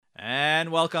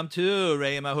and welcome to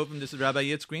Ray and Mahupim. This is Rabbi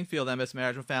Yitz Greenfield, MS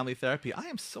Marriage and Family Therapy. I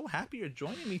am so happy you're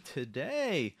joining me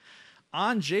today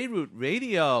on JRoot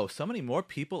Radio. So many more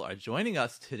people are joining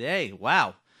us today.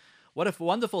 Wow. What a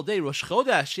wonderful day. Rosh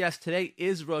Chodesh. Yes, today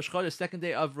is Rosh Chodesh, second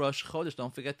day of Rosh Chodesh.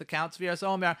 Don't forget to count Tzviras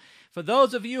Omer. For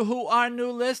those of you who are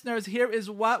new listeners, here is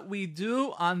what we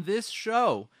do on this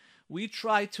show. We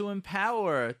try to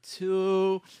empower,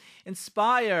 to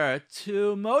inspire,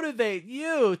 to motivate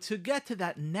you to get to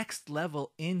that next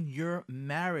level in your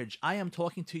marriage. I am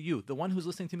talking to you, the one who's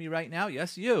listening to me right now.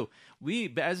 Yes, you. We,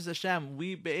 Be'ezus Hashem,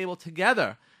 we be able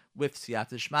together with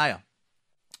Siyata Shmaya,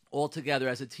 all together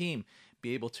as a team,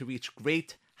 be able to reach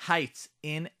great heights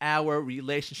in our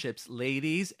relationships.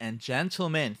 Ladies and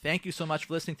gentlemen, thank you so much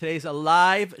for listening. Today's a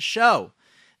live show.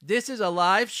 This is a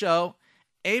live show,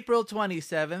 April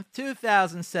 27th,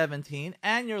 2017,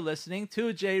 and you're listening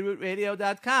to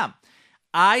JRootRadio.com.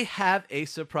 I have a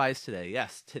surprise today.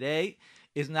 Yes, today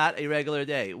is not a regular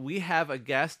day. We have a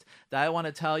guest that I want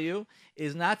to tell you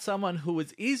is not someone who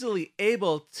is easily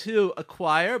able to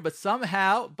acquire, but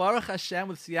somehow, Baruch Hashem,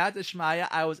 with Siyata Shmaya,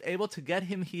 I was able to get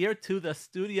him here to the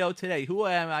studio today. Who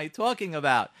am I talking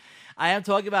about? I am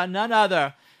talking about none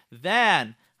other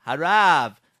than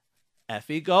Harav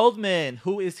Effie Goldman,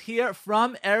 who is here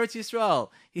from Eretz Yisrael.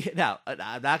 Now,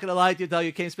 I'm not going to lie to you, tell you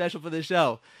he came special for the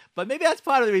show, but maybe that's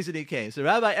part of the reason he came. So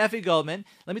Rabbi Effie Goldman,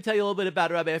 let me tell you a little bit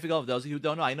about Rabbi Effie Goldman. For those of you who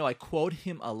don't know, I know I quote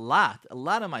him a lot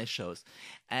of my shows.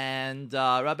 And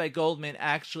Rabbi Goldman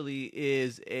actually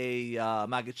is a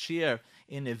Maggid Shir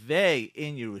in Neve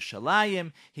in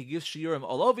Yerushalayim. He gives shiurim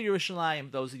all over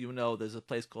Yerushalayim. Those of you who know, there's a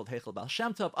place called Heichel Baal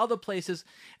Shem Tov, other places.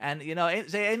 And, you know,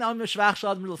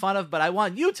 but I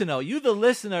want you to know, you the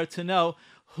listener, to know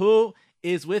who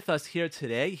is with us here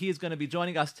today. He is going to be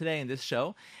joining us today in this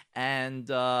show. And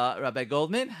Rabbi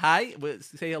Goldman, hi.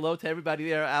 Say hello to everybody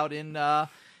there out in on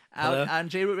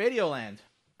JRoot Radio Land.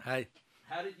 Hi.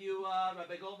 How did you,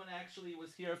 Rabbi Goldman actually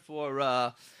was here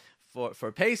for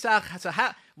Pesach. So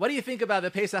what do you think about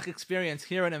the Pesach experience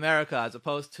here in America as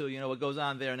opposed to, you know, what goes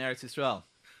on there in Eretz Yisrael?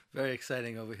 Very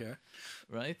exciting over here.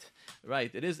 Right.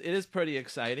 It is pretty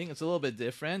exciting. It's a little bit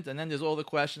different. And then there's all the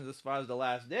questions as far as the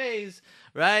last days,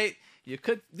 right? You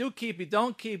don't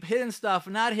keep, hidden stuff,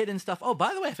 not hidden stuff. Oh,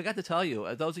 by the way, I forgot to tell you,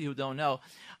 those of you who don't know,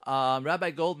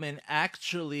 Rabbi Goldman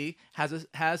actually has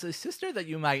a sister that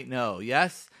you might know.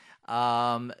 Yes,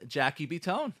 Jackie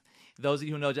Bitone. Those of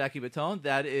you who know Jackie Bitone,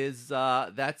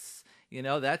 that's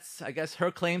I guess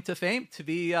her claim to fame, to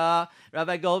be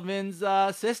Rabbi Goldman's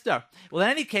sister. Well, in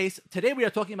any case, today we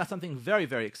are talking about something very,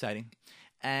 very exciting.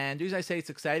 And the reason I say it's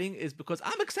exciting is because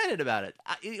I'm excited about it.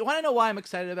 You want to know why I'm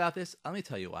excited about this? Let me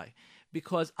tell you why.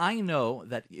 Because I know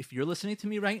that if you're listening to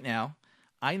me right now,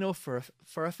 I know for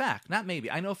a fact, not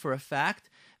maybe, I know for a fact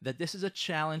that this is a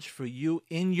challenge for you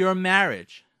in your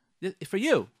marriage. For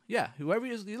you, yeah, whoever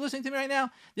is listening to me right now,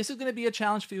 this is going to be a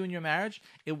challenge for you in your marriage.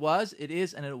 It was, it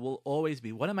is, and it will always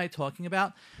be. What am I talking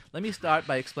about? Let me start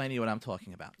by explaining to you what I'm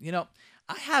talking about. You know,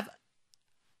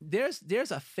 there's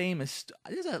a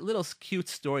little cute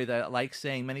story that I like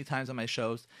saying many times on my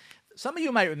shows. Some of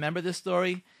you might remember this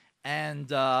story. And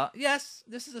yes,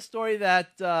 this is a story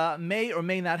that may or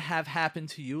may not have happened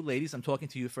to you. Ladies, I'm talking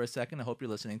to you for a second. I hope you're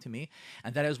listening to me.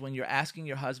 And that is when you're asking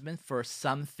your husband for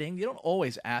something. You don't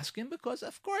always ask him because,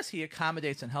 of course, he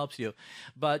accommodates and helps you.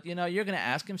 But, you know, you're going to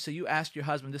ask him. So you asked your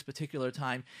husband this particular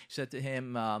time. You said to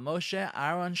him, Moshe,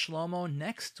 Aaron, Shlomo,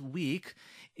 next week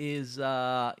is,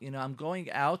 I'm going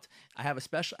out. I have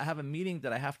a meeting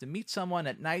that I have to meet someone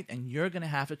at night, and you're going to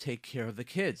have to take care of the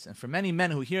kids. And for many men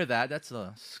who hear that, that's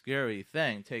a scary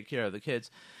thing, take care of the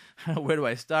kids. Where do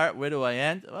I start? Where do I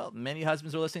end? Well, many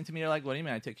husbands are listening to me. Are like, what do you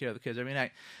mean I take care of the kids every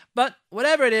night? But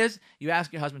whatever it is, you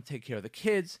ask your husband to take care of the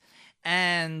kids,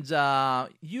 and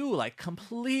you like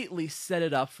completely set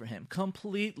it up for him.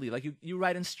 Completely. Like you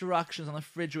write instructions on the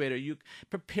refrigerator. You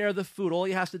prepare the food. All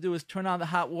he has to do is turn on the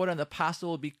hot water and the pasta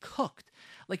will be cooked.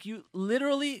 Like you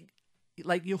literally...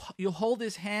 Like you hold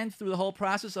his hand through the whole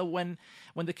process of when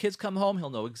the kids come home, he'll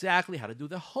know exactly how to do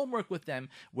their homework with them,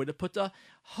 where to put the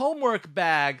homework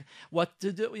bag, what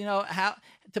to do,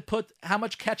 how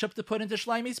much ketchup to put into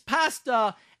Shlomi's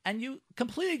pasta, and you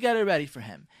completely get it ready for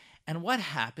him. And what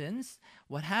happens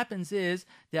is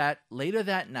that later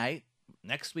that night,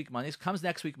 next week Monday,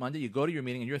 you go to your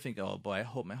meeting and you're thinking, oh boy, I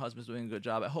hope my husband's doing a good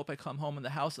job. I hope I come home and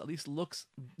the house at least looks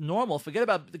normal. Forget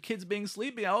about the kids being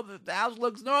sleepy. I hope the house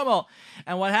looks normal.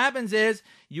 And what happens is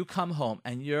you come home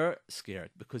and you're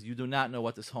scared because you do not know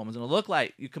what this home is going to look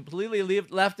like. You completely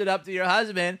left it up to your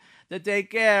husband to take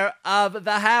care of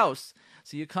the house.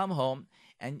 So you come home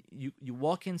And you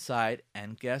walk inside,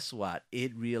 and guess what?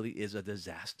 It really is a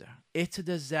disaster. It's a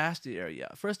disaster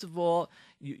area. First of all,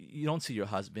 you don't see your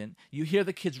husband. You hear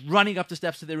the kids running up the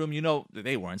steps to their room. You know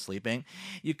they weren't sleeping.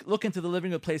 You look into the living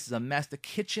room. The place is a mess. The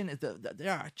kitchen,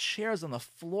 there are chairs on the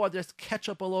floor. There's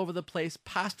ketchup all over the place.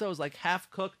 Pasta is like half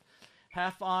cooked,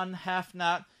 half on, half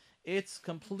not. It's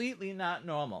completely not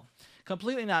normal.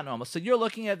 Completely not normal. So you're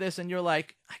looking at this and you're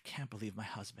like, I can't believe my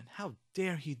husband. How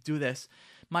dare he do this?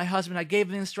 My husband, I gave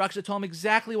him the instructions, told him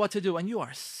exactly what to do. And you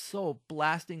are so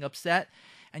blasting upset.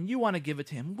 And you want to give it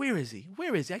to him. Where is he?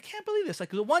 Where is he? I can't believe this.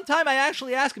 Like the one time I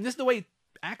actually asked him, this is the way he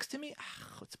acts to me.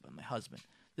 It's about my husband.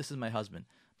 This is my husband.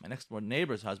 My next door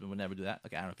neighbor's husband would never do that.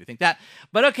 Okay, I don't know if you think that.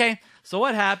 But okay, so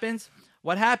what happens?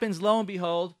 What happens, lo and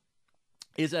behold,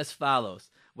 is as follows.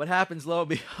 What happens, lo and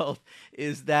behold,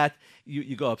 is that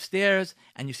you go upstairs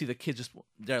and you see the kids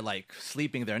they're like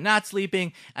sleeping, they're not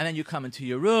sleeping, and then you come into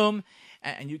your room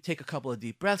and you take a couple of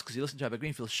deep breaths because you listen to Rabbi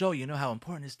Greenfield's show. You know how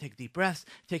important it is to take deep breaths,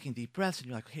 taking deep breaths, and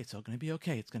you're like, okay, it's all going to be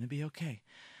okay. It's going to be okay.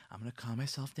 I'm going to calm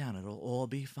myself down. It'll all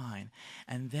be fine.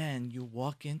 And then you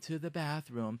walk into the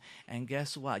bathroom, and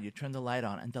guess what? You turn the light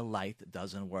on, and the light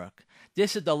doesn't work.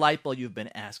 This is the light bulb you've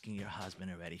been asking your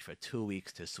husband already for 2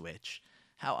 weeks to switch.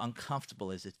 How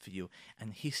uncomfortable is it for you?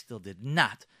 And he still did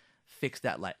not fix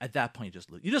that light. At that point, you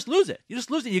just lose. You just lose it. You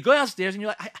just lose it. You go downstairs, and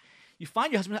you're like, you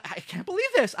find your husband. I can't believe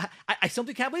this. I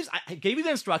simply can't believe this. I gave you the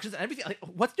instructions and everything. Like,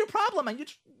 what's your problem? And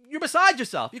you're beside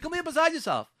yourself. You're completely beside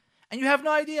yourself, and you have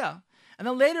no idea. And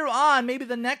then later on, maybe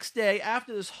the next day,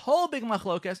 after this whole big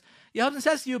machlokas, your husband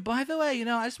says to you, by the way,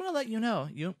 I just want to let you know,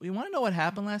 you want to know what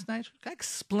happened last night? Can I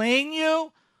explain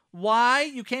you why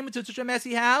you came into such a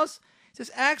messy house? He says,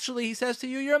 actually, he says to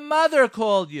you, your mother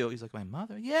called you. He's like, my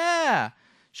mother? Yeah.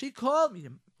 She called me.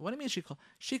 What do you mean she called?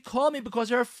 She called me because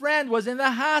her friend was in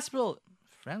the hospital.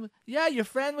 Yeah, your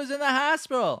friend was in the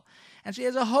hospital. And she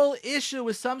has a whole issue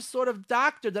with some sort of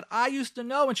doctor that I used to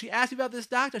know. And she asked me about this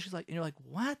doctor. She's like, and you're like,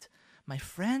 what? My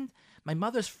friend? My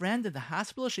mother's friend in the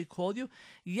hospital? She called you?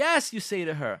 Yes, you say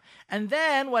to her. And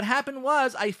then what happened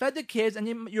was I fed the kids and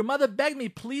your mother begged me,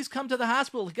 please come to the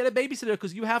hospital, get a babysitter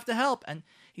because you have to help. And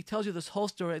he tells you this whole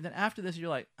story. And then after this, you're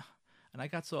like, and I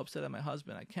got so upset at my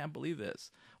husband. I can't believe this.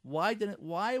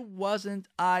 Why wasn't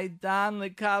I dan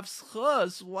lekaf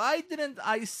schus? Why didn't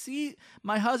I see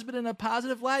my husband in a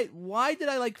positive light? Why did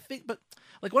I think, but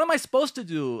what am I supposed to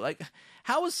do?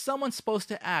 How is someone supposed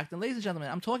to act? And ladies and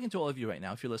gentlemen, I'm talking to all of you right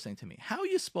now if you're listening to me. How are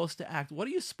you supposed to act? What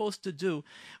are you supposed to do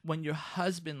when your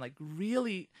husband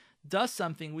really does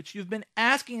something which you've been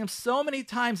asking him so many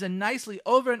times and nicely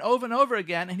over and over and over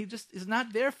again, and he just is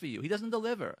not there for you? He doesn't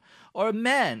deliver. Or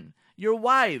men, your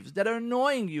wives that are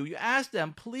annoying you, you ask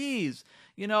them, please,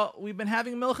 we've been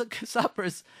having milcha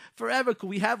suppers forever. Could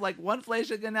we have one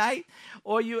fleshig a night?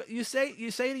 Or you say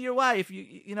to your wife,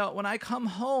 when I come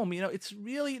home, it's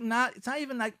not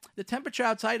even like the temperature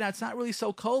outside now. It's not really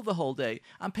so cold the whole day.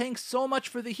 I'm paying so much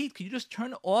for the heat. Can you just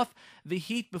turn off the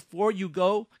heat before you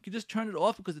go? Can you just turn it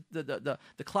off because the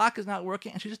clock is not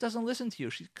working? And she just doesn't listen to you.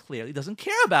 She clearly doesn't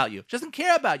care about you. She doesn't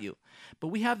care about you. But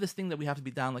we have this thing that we have to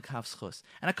be down l'kav schus.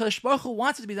 And HaKadosh Baruch Hu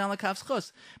wants it to be down l'kav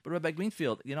schus. But Rabbi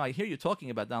Greenfield, I hear you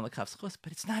talking about down l'kav schus,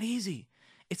 but it's not easy.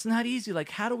 It's not easy.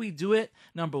 How do we do it?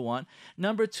 Number one.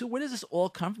 Number two, where does this all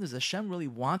come from? Does Hashem really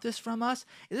want this from us?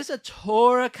 Is this a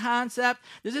Torah concept?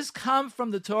 Does this come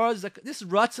from the Torah? Is this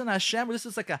Ratzon Hashem? Or this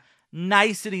is a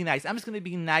nicety nice? I'm just going to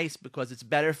be nice because it's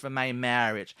better for my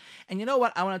marriage. And you know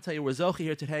what? I want to tell you, we're Zochi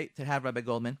here today to have Rabbi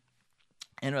Goldman.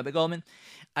 And Rabbi Goldman,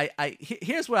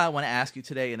 here's what I want to ask you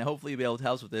today, and hopefully you'll be able to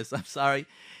help us with this. I'm sorry,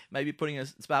 might be putting you in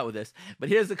a spot with this, but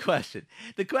here's the question.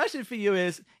 The question for you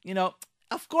is,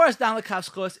 of course, down l'kav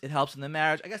schus, it helps in the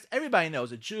marriage. I guess everybody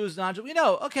knows it. Jews, non-Jews, we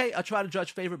know. Okay, I'll try to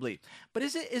judge favorably. But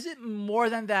is it more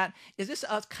than that? Is this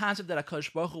a concept that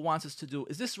HaKadosh Baruch Hu wants us to do?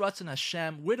 Is this Ratzon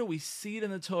Hashem? Where do we see it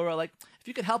in the Torah? If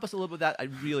you could help us a little bit with that,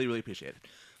 I'd really, really appreciate it.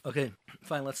 Okay,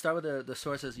 fine. Let's start with the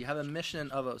sources. You have a Mishnah in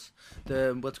Avos.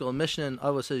 What's called Mishnah in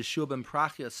Avos says Yeshua ben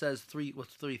Prachia says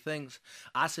three things.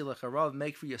 Asi l'charav,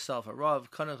 make for yourself a rav.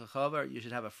 Kana l'chavar, you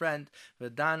should have a friend.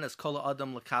 V'dan es kol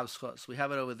adam l'kav schos. We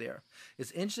have it over there.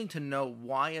 It's interesting to know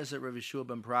why is it Rav Yeshua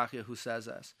ben Prachia who says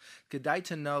this. Kedai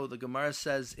to know the Gemara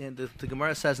says in the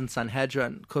Gemara says in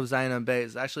Sanhedrin Kov Zayin and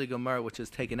Beis. Actually, Gemara which is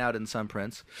taken out in some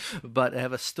prints, but I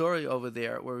have a story over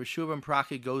there where Yeshua ben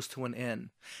Prachia goes to an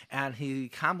inn and he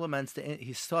compliments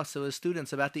he talks to his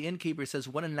students about the innkeeper. He says,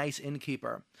 "What a nice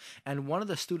innkeeper." And one of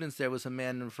the students there was a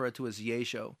man referred to as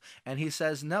Yeshu, and he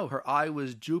says, "No, her eye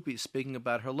was droopy." Speaking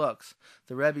about her looks,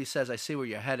 the Rebbe says, "I see where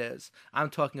your head is. I'm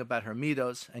talking about her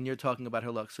midos, and you're talking about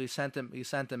her looks." So he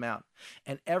sent him out,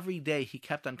 and every day he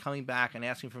kept on coming back and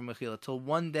asking for mechila. Till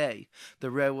one day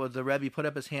the Rebbe put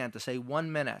up his hand to say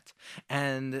 1 minute,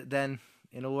 and then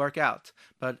it'll work out.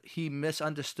 But he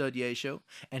misunderstood Yeshu,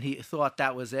 and he thought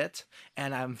that was it.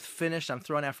 And I'm finished. I'm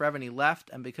thrown out forever. And he left.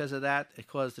 And because of that, it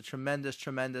caused a tremendous,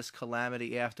 tremendous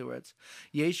calamity afterwards.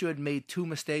 Yeshu had made 2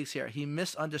 mistakes here. He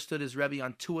misunderstood his Rebbe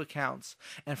on 2 accounts.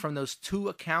 And from those 2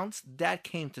 accounts, that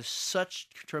came to such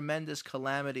tremendous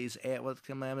calamities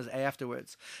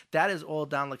afterwards. That is all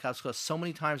down l'kavskos. So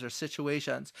many times there are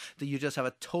situations that you just have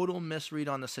a total misread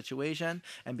on the situation.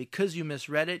 And because you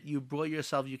misread it, you brought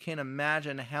yourself, you can't imagine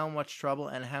how much trouble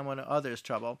and how much others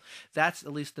trouble. That's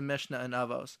at least the Mishnah in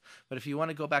Avos. But if you want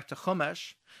to go back to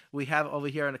Chumash, we have over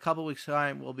here in a couple of weeks'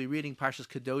 time, we'll be reading Parshas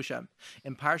Kedoshim.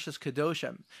 In Parshas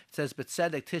Kedoshim, it says,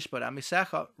 "B'tzedek tishbot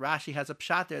amisecha." Rashi has a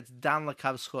pshat there. It's dan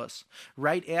l'kavskos.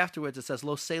 Right afterwards, it says,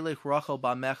 "Lo selech rachel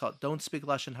ba'mecha." Don't speak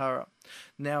lashon hara.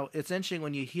 Now, it's interesting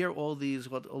when you hear all these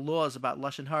laws about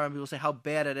lashon hara, and people say how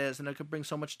bad it is, and it could bring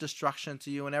so much destruction to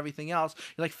you and everything else.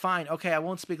 You're like, fine, okay, I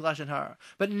won't speak lashon hara.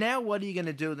 But now, what are you going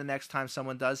to do the next time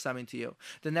someone does something to you?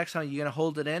 The next time, you're going to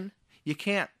hold it in? You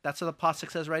can't. That's what the pasuk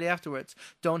says right afterwards.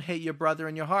 Don't hate your brother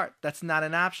in your heart. That's not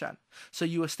an option. So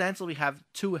you ostensibly have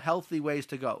 2 healthy ways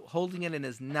to go. Holding it in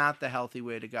is not the healthy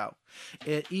way to go.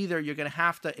 Either you're going to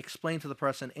have to explain to the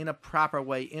person in a proper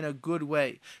way, in a good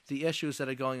way, the issues that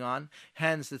are going on.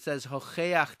 Hence, it says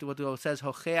hocheach. What it says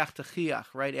hocheach techiach.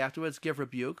 Right afterwards, give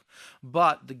rebuke.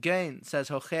 But the gain says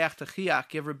hocheach techiach.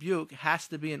 Give rebuke has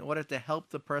to be in order to help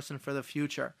the person for the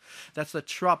future. That's the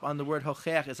trup on the word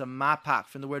hocheach is a mapak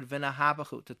from the word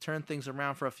v'nahabachu, to turn things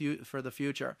around for the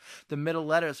future. The middle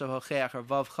letters of hocheach are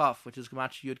vav chaf, which is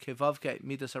gematria yud ke vav ke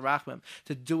midas harachmim,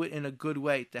 to do it in a good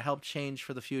way to help change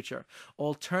for the future.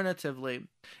 Alternatively,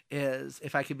 is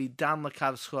if I could be dan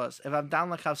l'kavskos. If I'm dan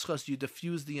l'kavskos, you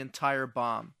diffuse the entire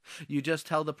bomb. You just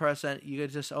tell the person, you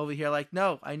could just over here like,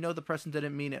 no, I know the person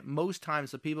didn't mean it. Most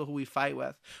times the people who we fight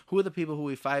with, who are the people who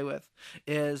we fight with?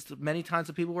 Is many times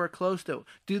the people we're close to.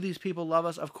 Do these people love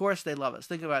us? Of course they love us.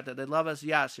 Think about that. They love us,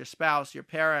 yes. Your spouse, your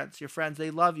parents, your friends,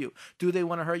 they love you. Do they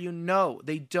want to hurt you? No.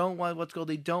 They don't want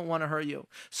they don't want to hurt you.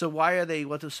 So why are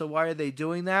they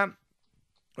doing that?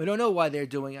 We don't know why they're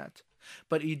doing it.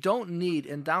 But you don't need,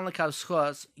 in Dan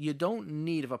L'Kavskos, you don't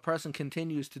need, if a person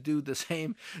continues to do the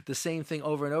same thing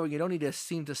over and over, you don't need to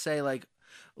seem to say like,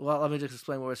 well, let me just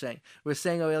explain what we're saying. We're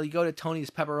saying, oh, well, you go to Tony's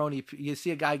Pepperoni, you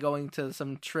see a guy going to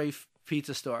some tray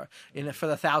pizza store for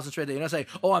the 1,000th straight day. You don't say,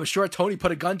 oh, I'm sure Tony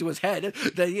put a gun to his head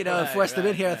that, forced him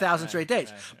in here 1,000 straight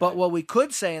days. But what we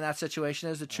could say in that situation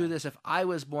is the truth is if I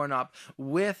was born up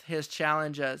with his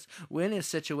challenges, in his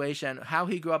situation, how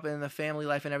he grew up in the family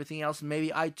life and everything else,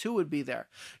 maybe I too would be there.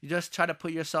 You just try to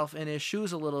put yourself in his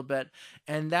shoes a little bit.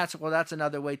 And that's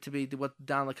another way to be what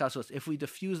Dan Lacasse was. If we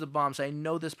defuse the bomb, say, I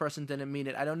know this person didn't mean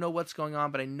it. I don't know what's going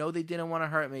on, but I know they didn't want to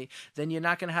hurt me. Then you're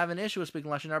not going to have an issue with speaking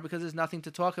Lashon Hara because there's nothing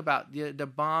to talk about. The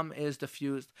bomb is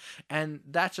diffused. And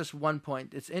that's just one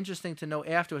point. It's interesting to know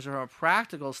afterwards from a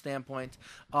practical standpoint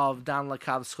of Dan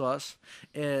Lakavskos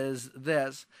is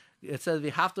this. It says,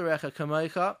 "V'haftarecha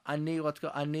kamoicha,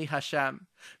 ani Hashem."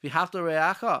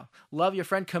 V'haftarecha, love your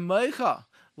friend kamoicha.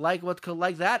 Like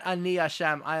that, Ani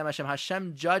Hashem, I am Hashem.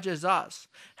 Hashem judges us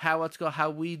how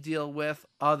we deal with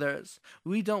others.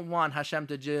 We don't want Hashem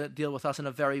to deal with us in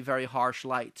a very, very harsh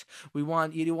light. You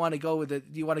want to go with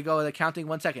the counting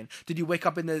 1 second. Did you wake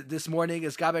up this morning?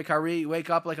 Is Gabe Kari wake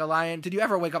up like a lion? Did you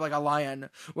ever wake up like a lion?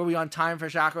 Were we on time for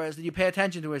chakras? Did you pay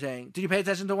attention to what we're saying? Did you pay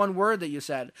attention to one word that you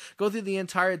said? Go through the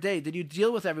entire day. Did you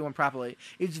deal with everyone properly?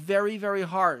 It's very, very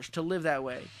harsh to live that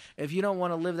way. If you don't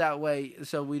want to live that way,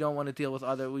 so we don't want to deal with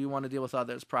we want to deal with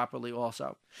others properly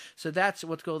also. So that's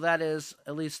that is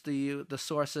at least the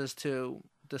sources to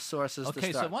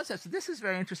Okay, to so one second. So this is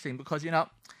very interesting because and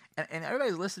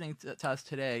everybody's listening to us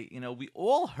today. We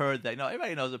all heard that.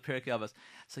 Everybody knows the Pirkei Avos.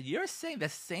 So you're saying the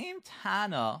same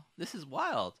Tana. This is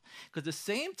wild because the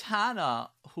same Tana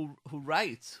who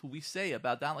writes, who we say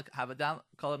about have a down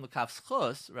call him the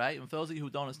Kavschus, right? And for those of you who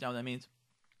don't understand what that means,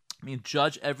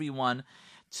 judge everyone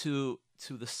to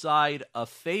the side of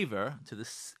favor, to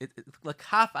the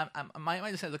kaf. My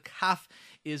understanding, the kaf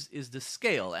is the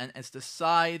scale, and it's the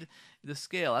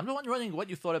scale. I'm wondering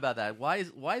what you thought about that. Why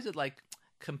is it like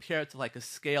compare it to like a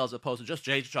scale as opposed to just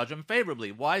judge them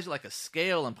favorably? Why is it like a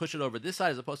scale and push it over this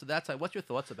side as opposed to that side? What's your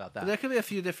thoughts about that? There could be a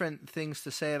few different things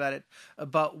to say about it,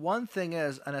 but one thing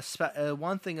is,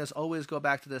 always go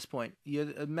back to this point.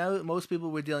 Most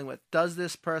people we're dealing with, does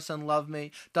this person love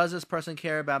me? Does this person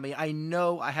care about me? I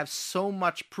know I have so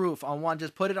much proof on one.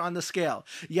 Just put it on the scale.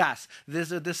 Yes,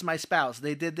 this is my spouse.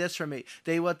 They did this for me.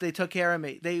 They took care of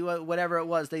me. They whatever it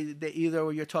was. They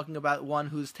either you're talking about one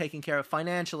who's taking care of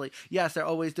financially. Yes, they're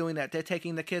always doing that. They're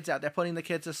taking the kids out. They're putting the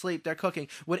kids to sleep. They're cooking.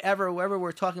 Whoever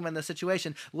we're talking about in the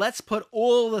situation, let's put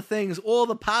all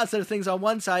the positive things on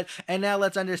one side, and now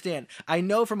let's understand. I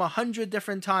know from 100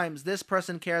 different times this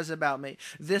person cares about me.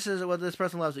 This is what this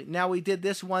person loves me. Now we did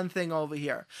this one thing over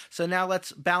here. So now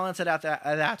let's balance it out.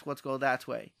 Let's go that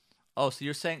way. Oh, so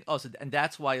you're saying, and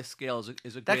that's why a scale is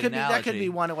a great analogy. That could be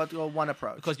one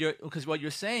approach. Because what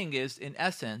you're saying is, in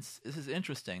essence, this is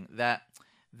interesting, that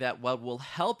what will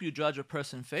help you judge a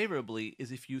person favorably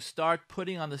is if you start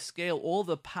putting on the scale all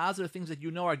the positive things that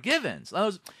you know are givens. In other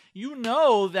words, you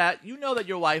know that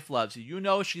your wife loves you. You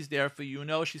know she's there for you. You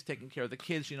know she's taking care of the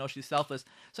kids. You know she's selfless.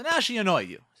 So now she annoyed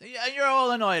you. So you're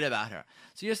all annoyed about her.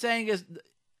 So you're saying is,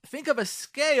 think of a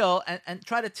scale and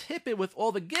try to tip it with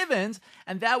all the givens,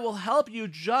 and that will help you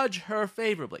judge her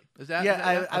favorably.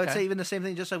 I would say even the same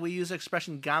thing, just like we use the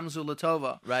expression Gamzu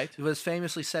Latova. Right. It was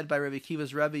famously said by Rabbi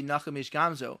Kiva's Rebbe, Nachamish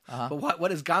Gamzu. Uh-huh. But what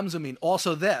does Gamzu mean?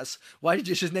 Also this. Why did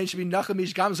his name should be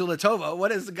Nachamish Gamzu Latova? What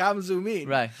does Gamzu mean?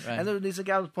 Right. And these are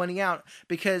guys pointing out,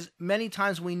 because many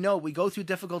times we go through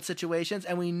difficult situations,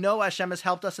 and we know Hashem has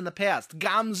helped us in the past.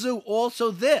 Gamzu,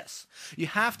 also this. You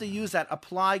have to use that.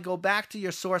 Apply, go back to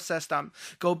your source system,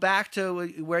 go back to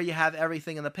where you have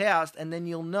everything in the past, and then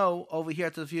you'll know over here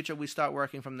to the future we start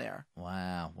working from there.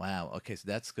 Wow. Okay, so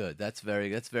that's good. That's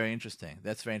very interesting.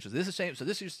 This is saying. So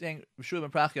this is saying Yeshua ben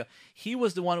Prachia. He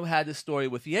was the one who had this story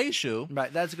with Yeshu.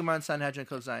 Right. That's Gemara in Sanhedrin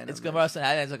Kol Zayin. It's Gemara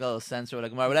Sanhedrin. It's like a little censor or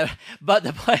Gemara, whatever. But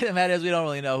the point of the matter is, we don't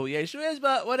really know who Yeshu is.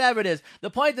 But whatever it is, the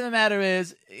point of the matter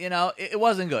is, it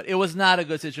wasn't good. It was not a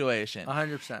good situation.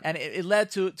 100%. And it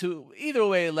led to either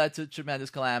way. It led to tremendous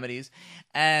calamities.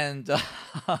 And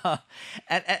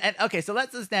okay, so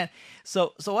let's understand.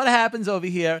 So what happens over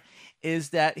here is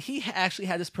that he actually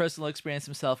had this personal experience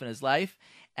himself in his life,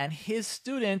 and his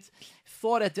student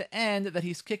thought at the end that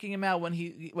he's kicking him out when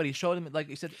he showed him, like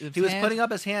he said, he was putting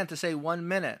up his hand to say 1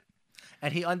 minute,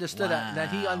 and he understood that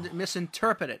he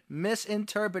misinterpreted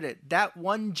that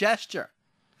one gesture,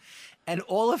 and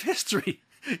all of history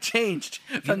changed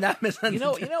from that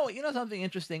misunderstanding. You know something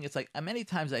interesting? It's like many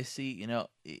times I see, I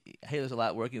hear there's a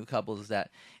lot working with couples, is that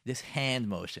this hand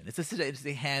motion. It's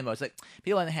the hand motion. It's like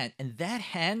people on the hand. And that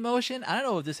hand motion, I don't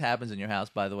know if this happens in your house,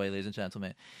 by the way, ladies and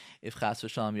gentlemen. If Chas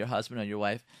v'Shalom, your husband or your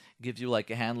wife gives you like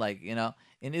a hand, like,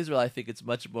 in Israel, I think it's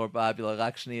much more popular.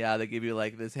 Rak shniya, they give you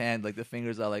like this hand, like the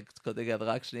fingers are like together,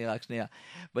 rak shniya.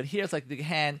 But here it's like the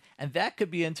hand, and that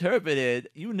could be interpreted,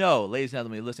 ladies and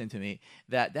gentlemen, you're listening to me,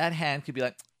 that hand could be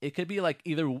like, it could be like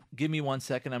either give me 1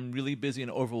 second, I'm really busy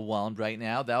and overwhelmed right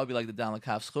now. That would be like the Dan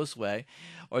Lakav Schus way.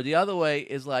 Or the other way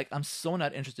is like, I'm so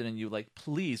not interested in you. Like,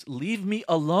 please leave me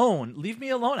alone. Leave me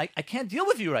alone. I can't deal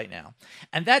with you right now.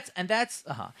 And that's so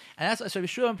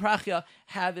Yeshua and Prachia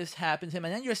had this happen to him.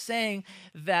 And then you're saying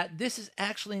that this is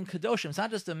actually in Kedoshim. It's not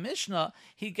just a Mishnah.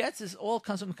 He gets this all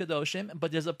comes from Kedoshim,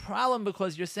 but there's a problem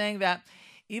because you're saying that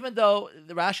even though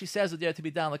the Rashi says that they're to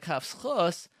be Dan Lakav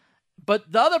Schus,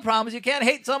 but the other problem is you can't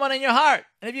hate someone in your heart.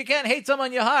 And if you can't hate someone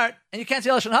in your heart, and you can't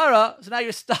say Lashon Hara, so now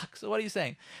you're stuck. So what are you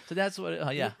saying? So that's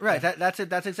what, yeah. Right, that's it.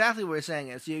 That's exactly what we're saying.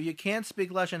 Is you can't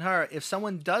speak Lashon Hara. If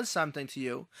someone does something to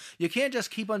you, you can't just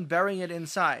keep on burying it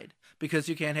inside, because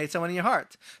you can't hate someone in your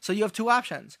heart. So you have two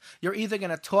options. You're either going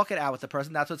to talk it out with the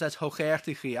person. That's what says Hocher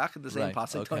Tichiach, the same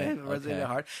pasuk, don't hate in your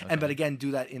heart. Okay. But again,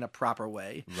 do that in a proper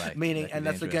way. Right. Meaning, and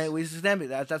that's dangerous.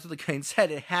 That's what the Kohen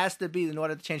said. It has to be in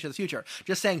order to change for the future.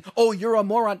 Just saying, oh, you're a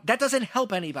moron, that doesn't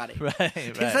help anybody.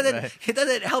 It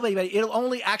doesn't help anybody. It'll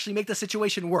only actually make the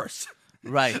situation worse.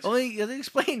 Right. Only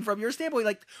explain from your standpoint,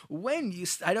 like when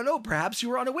I don't know, perhaps you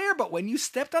were unaware, but when you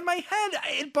stepped on my head,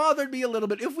 it bothered me a little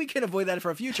bit. If we can avoid that for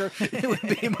a future, it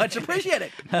would be much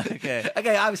appreciated. Okay.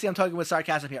 Obviously, I'm talking with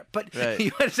sarcasm here, but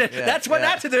you understand, that's what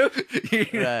not to do.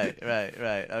 Right.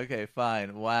 Okay,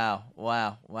 fine. Wow.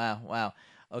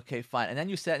 Okay, fine. And then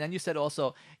you said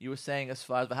also, you were saying as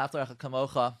far as v'haftarach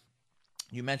kamocha.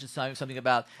 You mentioned something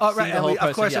about right, the whole person.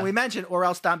 Of course, and we mentioned, or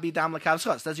else be dam lekav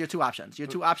schos. Those are your two options. Your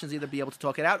two options, either be able to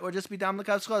talk it out, or just be dam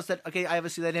lekav schos. That okay,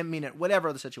 obviously they didn't mean it.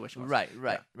 Whatever the situation was. Right.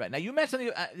 Now you mentioned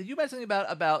something. Did you mention something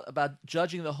about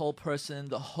judging the whole person?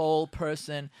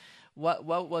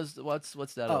 what's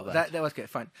that all about? That was okay.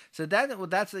 Fine. So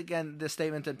that's again the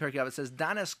statement in Pirkei Avos. It says,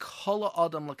 "Danas kol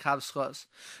adam lekav schos."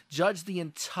 Judge the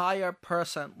entire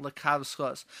person lekav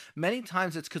schos. Many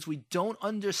times it's because we don't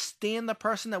understand the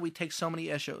person that we take so many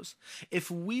issues. If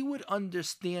we would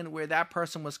understand where that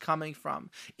person was coming from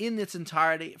in its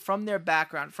entirety, from their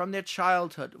background, from their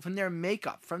childhood, from their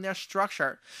makeup, from their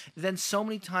structure, then so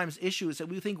many times issues that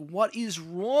we think, what is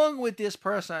wrong with this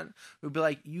person? We'd be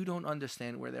like, you don't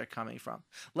understand where they're coming from.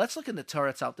 Let's look in the Torah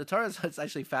itself. The Torah is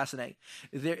actually fascinating.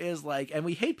 There is and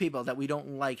we hate people that we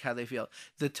don't like how they feel.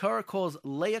 The Torah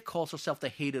Leah calls herself the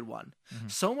hated one. Mm-hmm.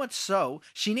 So much so,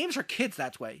 she names her kids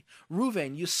that way.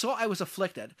 Reuven, you saw I was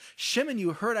afflicted. Shimon,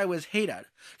 you heard I was hated.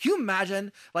 Can you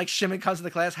imagine, Shimon comes to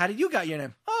the class, how did you got your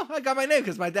name? Oh, I got my name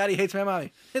because my daddy hates my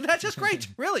mommy. That's just great,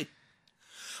 really.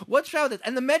 What's wrong with it?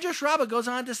 And the Medrash Rabbah goes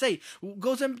on to say,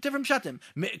 goes in different pshatim.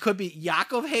 It could be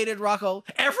Yaakov hated Rachel.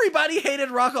 Everybody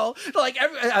hated Rachel.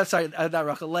 Not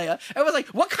Rachel, Leah. It was like,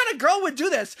 what kind of girl would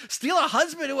do this? Steal a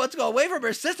husband who wants to go away from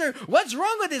her sister? What's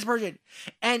wrong with this person?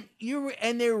 And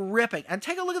they're ripping. And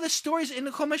take a look at the stories in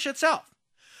the Chumash itself.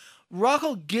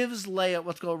 Rachel gives Leah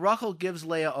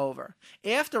over.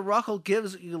 After Rachel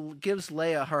gives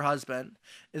Leah her husband,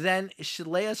 then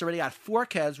Leah's already got 4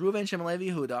 kids, Reuven, Shimon, Levi,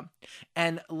 Yehuda,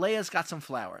 and Leah's got some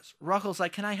flowers. Rachel's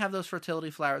like, can I have those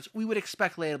fertility flowers? We would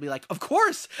expect Leah to be like, of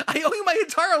course, I owe you my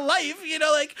entire life.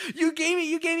 You gave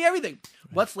me everything.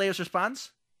 What's Leah's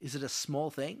response? Is it a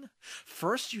small thing?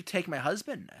 First you take my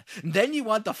husband, then you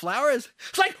want the flowers?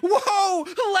 It's like, whoa,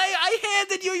 Leah, I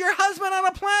handed you your husband on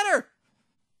a platter.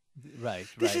 Right.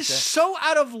 This is so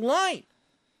out of line.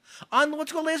 On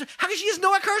what's called laser. How can she use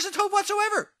no accursed hope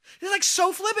whatsoever? It's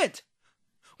so flippant.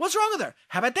 What's wrong with her?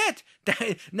 How about that?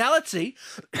 Now let's see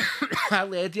how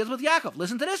Leah deals with Yaakov.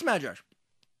 Listen to this, Medrash.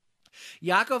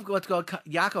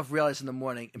 Yaakov realized in the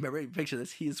morning. Remember, picture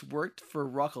this. He's worked for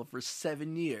Rachel for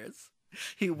 7 years.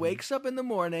 He wakes up in the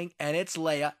morning, and it's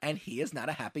Leah, and he is not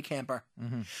a happy camper.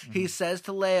 Mm-hmm, mm-hmm. He says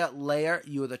to Leah,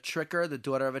 you are the tricker, the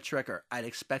daughter of a tricker. I'd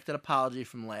expect an apology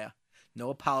from Leah. No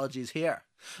apologies here.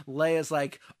 Leah's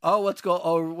like, let's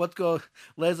go.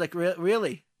 Leah's like,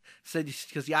 really?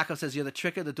 Because Yaakov says, you're the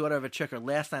tricker, the daughter of a tricker.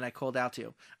 Last night I called out to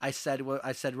you. I said,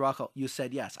 Rachel, you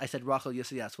said yes. I said, Rachel, you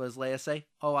said yes. What does Leah say?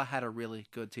 Oh, I had a really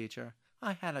good teacher.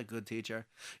 I had a good teacher.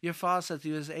 Your father said to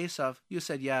you, is it Esav? You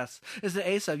said yes. Is it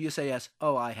Esav? You say yes.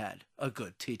 Oh, I had a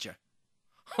good teacher.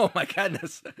 Oh my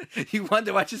goodness. You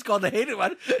wonder why she's called the hated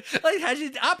one. How's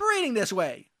she operating this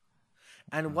way?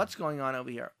 And what's going on over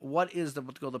here? What is the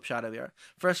pshat over here?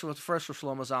 First for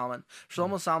Shlomo Zalman.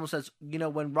 Shlomo Zalman says,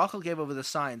 when Rachel gave over the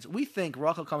signs, we think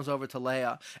Rachel comes over to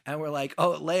Leah, and we're like,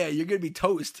 oh, Leah, you're going to be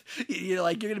toast. You're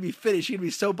going to be finished. You're going to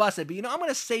be so busted. But I'm going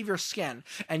to save your skin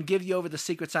and give you over the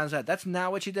secret signs of that. That's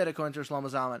not what she did, according to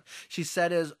Shlomo Zalman. She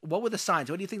said what were the signs?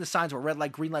 What do you think the signs were? Red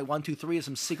light, green light, 1, 2, 3, or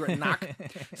some secret knock?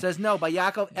 Says, no, by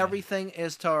Yaakov, everything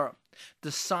is Torah.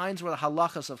 The signs were the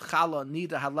halachas of chala,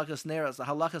 nida, halachas neras, the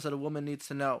halachas that a woman needs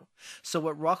to know. So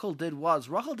what Rachel did was,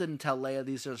 Rachel didn't tell Leah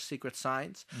these are secret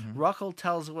signs. Mm-hmm. Rachel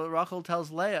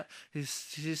tells Leah,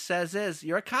 she says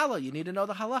you're a kala, you need to know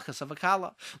the halachas of a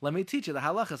kala. Let me teach you the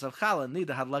halachas of chala,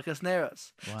 nida, halachas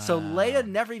neras. Wow. So Leah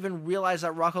never even realized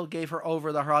that Rachel gave her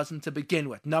over the husband to begin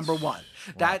with. Number one,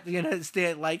 wow. That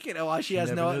she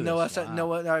has no.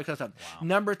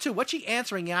 Number two, what's she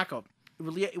answering Yaakov?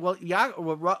 Well,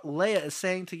 what Leah is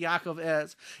saying to Yaakov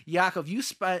is, Yaakov,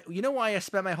 you know why I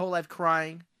spent my whole life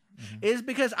crying? Mm-hmm. Is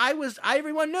because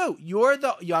everyone knew you're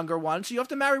the younger one, so you have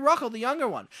to marry Rachel, the younger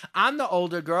one. I'm the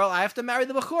older girl, I have to marry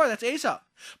the Bechor, that's Esau.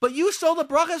 But you stole the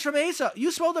brachas from Esau.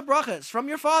 You stole the brachas from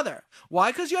your father.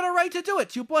 Why? Because you had a right to do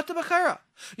it. You bought the Bechorah.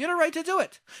 You had a right to do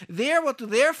it.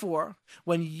 Therefore,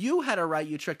 when you had a right,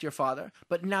 you tricked your father.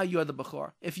 But now you're the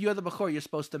Bechor. If you're the Bechor, you're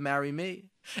supposed to marry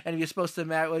me. And if you're supposed to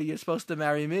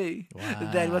marry me. Wow.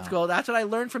 Then that's what I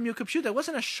learned from you, Kapshuta. It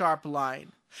wasn't a sharp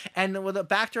line. And with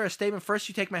back to her statement, first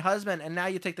you take my husband and now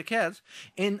you take the kids.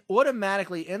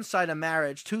 Automatically inside a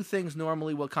marriage, 2 things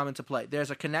normally will come into play.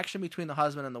 There's a connection between the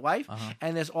husband and the wife,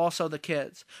 and there's also the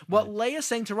kids. What Leah's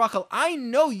saying to Rachel, I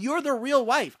know you're the real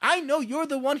wife. I know you're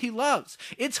the one he loves.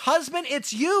 It's husband,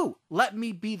 it's you. Let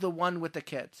me be the one with the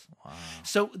kids. Wow.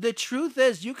 So the truth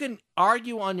is,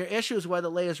 argue on your issues, whether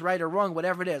Leah is right or wrong,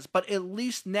 whatever it is. But at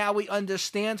least now we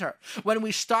understand her. When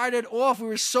we started off, we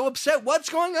were so upset. What's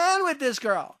going on with this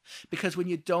girl? Because when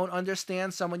you don't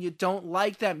understand someone, you don't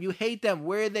like them, you hate them.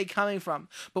 Where are they coming from?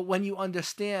 But when you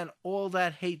understand, all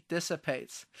that hate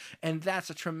dissipates. And that's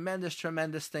a tremendous,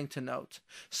 tremendous thing to note.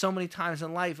 So many times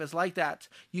in life, it's like that.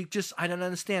 I don't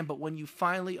understand. But when you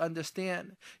finally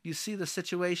understand, you see the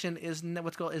situation is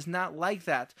not like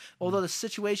that. Although the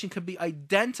situation could be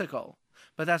identical.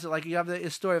 But that's like you have the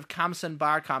story of Kamsa and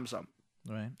Bar Kamsa.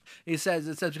 Right. It says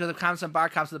because of Kamsa and Bar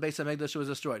Kamsa, the base of Mikdash was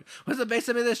destroyed. Was the base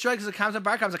of Mikdash destroyed because of Kamsa and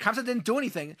Bar Kamsa? Kamsa didn't do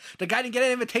anything. The guy didn't get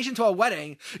an invitation to a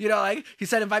wedding. Like he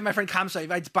said, invite my friend Kamsa. He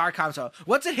invites Bar Kamsa.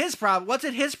 What's it his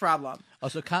problem? Oh,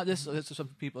 so this is some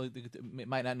people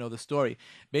might not know the story.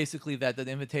 Basically, that the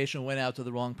invitation went out to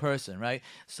the wrong person, right?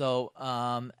 So,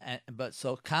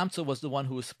 so Kamsa was the one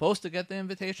who was supposed to get the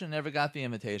invitation, and never got the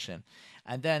invitation,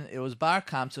 and then it was Bar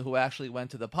Kamsa who actually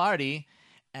went to the party,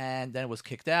 and then was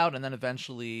kicked out, and then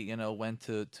eventually, went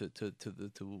to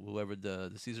whoever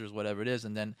the Caesars, whatever it is,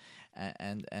 and then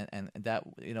and that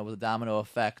was a domino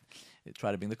effect. It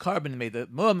tried to bring the carbon and made the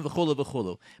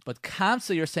v'chulu. But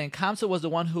Kamsa, you're saying Kamsa was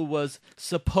the one who was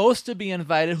supposed to be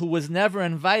invited, who was never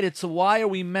invited. So why are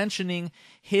we mentioning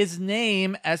his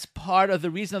name as part of the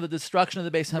reason of the destruction of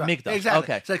the Beis Hamikdash? Right. Exactly.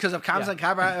 Okay. So because of Kamsa and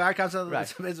Kamsa,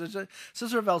 right.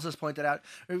 Sister Revels has pointed out.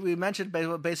 We mentioned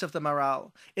base of the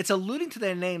morale. It's alluding to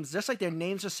their names, just like their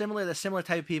names are similar. They're similar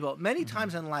type of people. Many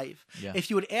times in life,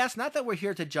 if you would ask, not that we're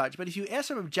here to judge, but if you ask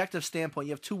from an objective standpoint,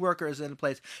 you have two workers in a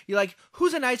place. You're like,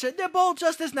 who's a nicer? They're both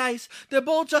just as nice. They're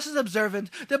both just as observant.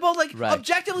 They're both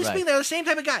objectively speaking, they're the same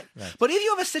type of guy. Right. But if you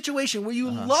have a situation where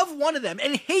you love one of them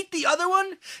and hate the other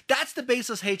one, that's the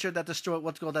baseless hatred that destroyed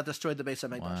the base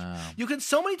of Mikdash. Wow. You can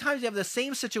so many times you have the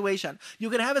same situation. You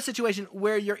can have a situation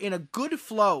where you're in a good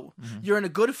flow. You're in a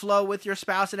good flow with your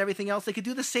spouse and everything else. They could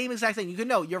do the same exact thing. You can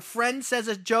know your friend says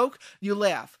a joke, you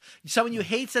laugh. Someone you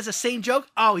hate says the same joke.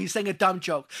 Oh, he's saying a dumb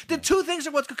joke. The two things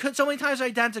are so many times are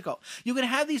identical. You can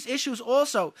have these issues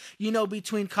also,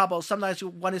 between couples. Sometimes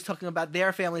one is talking about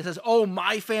their family and says, oh,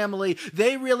 my family,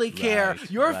 they really care.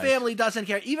 Your family doesn't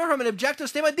care. Even from an objective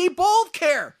standpoint, they both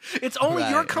care. It's only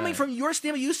you're coming from your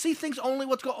standpoint. You see things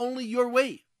only your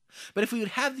way. But if we would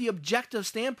have the objective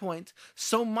standpoint,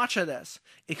 so much of this,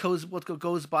 it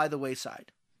goes by the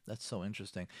wayside. That's so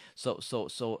interesting. So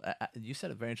you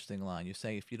said a very interesting line. You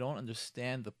say if you don't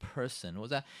understand the person, what was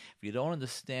that? If you don't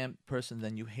understand person,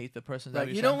 then you hate the person. Right.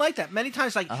 You don't like that. Many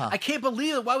times, I can't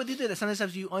believe it. Why would you do this?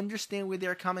 Sometimes you understand where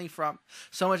they're coming from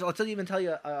so much. I'll even tell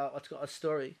you a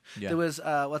story. Yeah. There was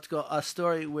a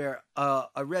story where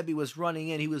a Rebbe was running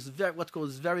in. He was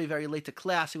very, very late to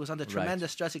class. He was under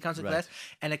tremendous stress. He comes to class,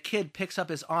 and a kid picks up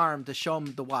his arm to show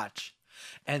him the watch.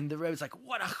 And the Rebbe's like,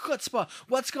 what a chutzpah.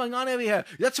 What's going on over here?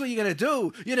 That's what you're going to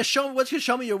do. You're going to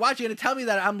show me your watch. You're going to tell me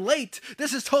that I'm late.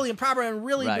 This is totally improper. And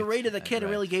really berated the kid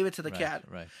and really gave it to the cat.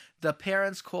 Right. The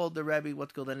parents called the Rebbe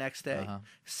the next day.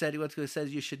 Said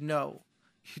you should know.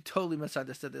 You totally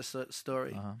misunderstood this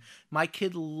story. My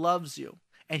kid loves you.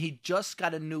 And he just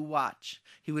got a new watch.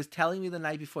 He was telling me the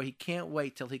night before he can't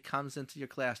wait till he comes into your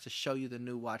class to show you the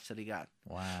new watch that he got.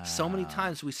 Wow. So many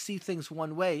times we see things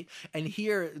one way, and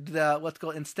here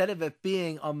instead of it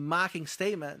being a mocking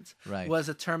statement, was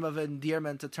a term of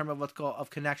endearment, a term of of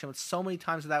connection. But so many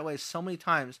times that way, so many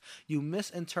times you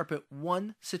misinterpret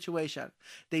one situation.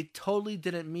 They totally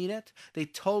didn't mean it. They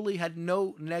totally had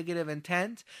no negative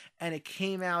intent, and it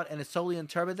came out and it's totally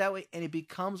interpreted that way, and it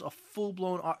becomes a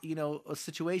full-blown a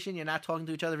situation. You're not talking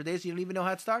to each other for days. You don't even know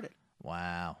how it started.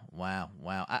 Wow.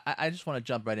 I just want to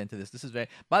jump right into this. This is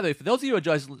by the way, for those of you who are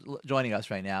just joining us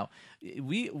right now,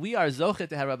 we are zochet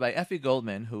to have Rabbi Effie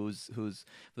Goldman, who's for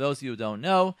those of you who don't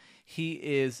know, he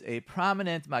is a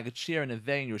prominent Maggid Shir in Neve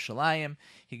in Yerushalayim.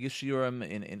 He gives shiurim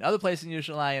in other places in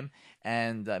Yerushalayim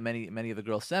and many of the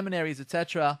girls' seminaries,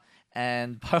 etc.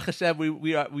 And Baruch Hashem, we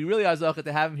really are zochet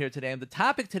to have him here today. And the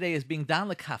topic today is being dan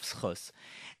lekafschus,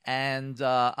 and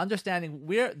understanding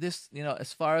where this,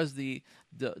 as far as the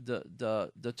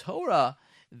Torah,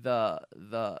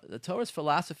 the Torah's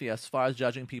philosophy as far as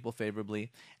judging people favorably,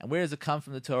 and where does it come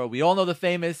from the Torah? We all know the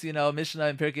famous, Mishnah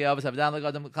in Pirkei Avos, Havdan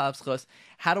legadam lekafschus.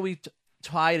 How do we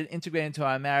try to integrate into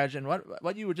our marriage? And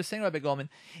what you were just saying, Rabbi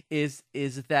Goldman, is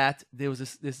that there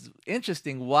was this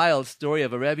interesting, wild story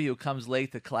of a Rebbe who comes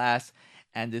late to class,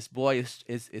 and this boy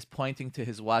is pointing to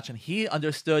his watch, and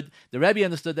the Rebbe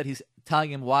understood that he's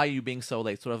telling him, why are you being so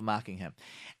late, sort of mocking him.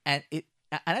 And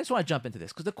And I just want to jump into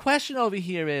this because the question over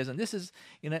here is, and this is,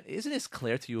 isn't this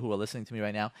clear to you who are listening to me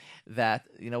right now, that,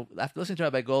 after listening to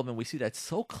Rabbi Goldman, we see that it's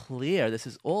so clear, this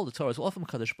is all the Torah, it's all from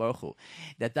Kadosh Baruch Hu,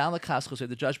 that Dan L'Kaschus are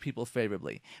to judge people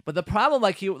favorably. But the problem,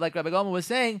 like Rabbi Goldman was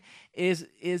saying, is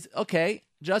okay,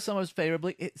 judge someone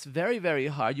favorably. It's very, very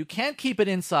hard. You can't keep it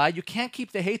inside. You can't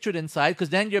keep the hatred inside because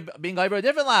then you're being over a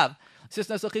different lav. You're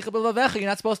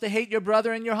not supposed to hate your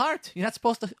brother in your heart. You're not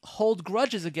supposed to hold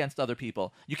grudges against other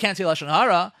people. You can't say Lashon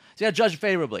Hara, so you got to judge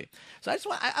favorably. So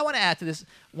I want to add to this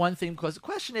one thing, because the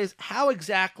question is how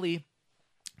exactly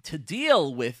to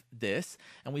deal with this,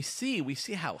 and we see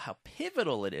how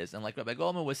pivotal it is. And like Rabbi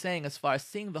Goldman was saying, as far as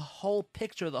seeing the whole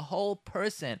picture, the whole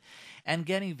person, and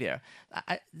getting there.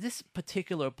 This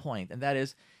particular point, and that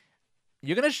is,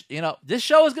 you're going to, this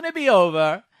show is going to be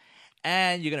over,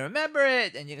 and you're going to remember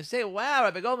it, and you're going to say, wow,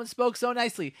 Rabbi Goldman spoke so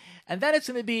nicely. And then it's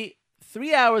going to be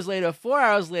 3 hours later, 4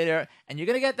 hours later, and you're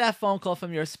going to get that phone call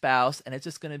from your spouse, and it's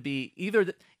just going to be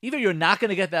either you're not going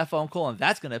to get that phone call, and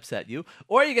that's going to upset you,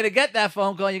 or you're going to get that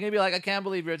phone call, and you're going to be like, I can't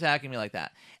believe you're attacking me like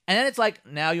that. And then it's like,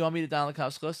 now you want me to down the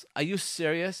Kafskos? Are you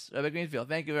serious? Rabbi Greenfield,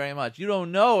 thank you very much. You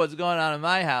don't know what's going on in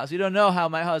my house. You don't know how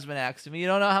my husband acts to me. You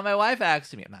don't know how my wife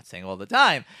acts to me. I'm not saying all the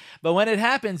time. But when it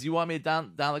happens, you want me to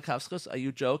down the Kafskos? Are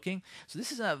you joking? So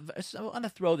this is I want to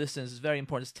throw this in. This is very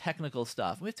important. It's technical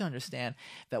stuff. We have to understand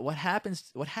that what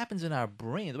happens in our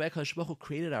brain, the way HaKadosh Baruch Hu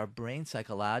created our brain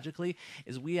psychologically,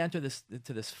 is we enter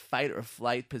into this fight or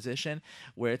flight position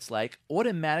where it's like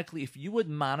automatically, if you would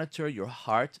monitor your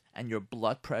heart and your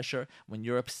blood pressure when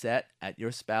you're upset at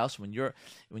your spouse, when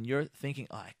you're thinking,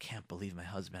 oh, I can't believe my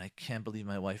husband, I can't believe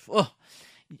my wife, oh,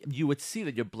 you would see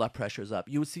that your blood pressure is up.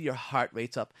 You would see your heart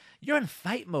rate's up. You're in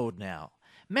fight mode now.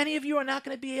 Many of you are not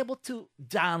going to be able to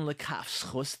down lekaf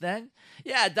schus then.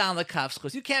 Yeah, down lekaf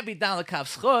schus. You can't be down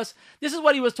lekaf schus. This is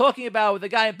what he was talking about with the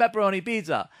guy in pepperoni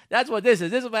pizza. That's what this is.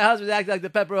 This is my husband acting like the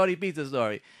pepperoni pizza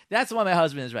story. That's what my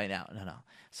husband is right now. No.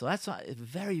 So that's why it's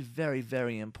very, very,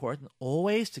 very important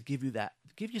always to give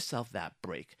yourself that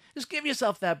break. Just give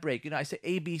yourself that break. I say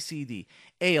A, B, C, D.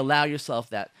 A, allow yourself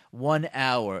that 1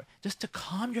 hour just to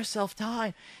calm yourself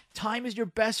down. Time is your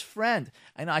best friend.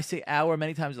 I say hour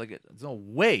many times, like, there's no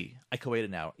way I could wait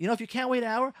an hour. If you can't wait an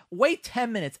hour, wait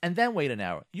 10 minutes and then wait an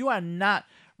hour. You are not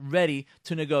ready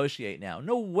to negotiate now.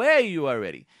 No way you are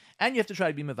ready. And you have to try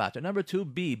to be mevater. Number 2,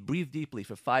 B, breathe deeply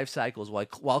for 5 cycles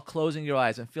while closing your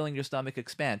eyes and feeling your stomach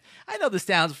expand. I know this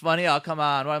sounds funny. Oh, come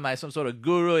on. What am I, some sort of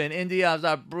guru in India? I'm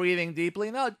not breathing deeply.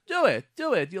 No, do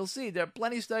it. You'll see. There are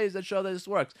plenty of studies that show that this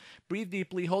works. Breathe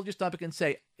deeply, hold your stomach and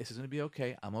say, this is going to be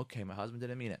okay. I'm okay. My husband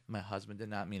didn't mean it. My husband did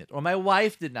not mean it. Or my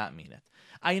wife did not mean it.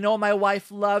 I know my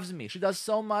wife loves me. She does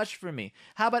so much for me.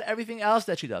 How about everything else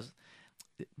that she does?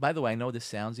 By the way, I know this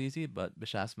sounds easy, but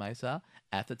b'shas ma'isa,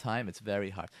 at the time, it's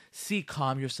very hard. C,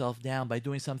 calm yourself down by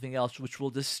doing something else which will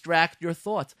distract your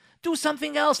thoughts. Do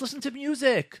something else. Listen to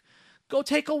music. Go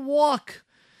take a walk.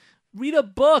 Read a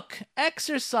book.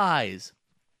 Exercise.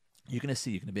 You're going to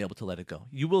see you're going to be able to let it go.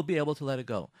 You will be able to let it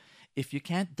go. If you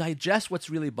can't digest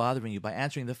what's really bothering you by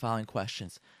answering the following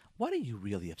questions. What are you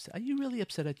really upset? Are you really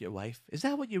upset at your wife? Is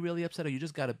that what you're really upset? Or you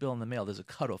just got a bill in the mail? There's a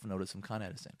cutoff notice from Con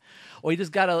Edison. Or you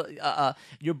just got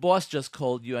your boss just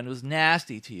called you and was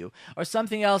nasty to you. Or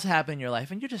something else happened in your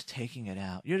life and you're just taking it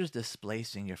out. You're just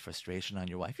displacing your frustration on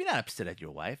your wife. You're not upset at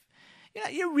your wife.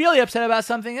 You're really upset about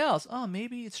something else. Oh,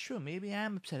 maybe it's true. Maybe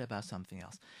I'm upset about something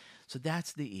else. So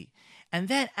that's the E. And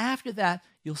then after that,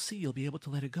 you'll be able to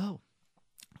let it go.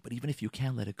 But even if you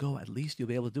can't let it go, at least you'll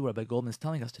be able to do what Rabbi Goldman is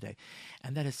telling us today.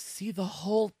 And that is see the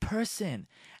whole person.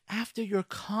 After you're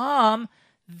calm,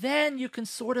 then you can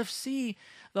sort of see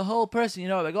the whole person.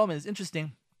 Rabbi Goldman is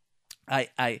interesting. I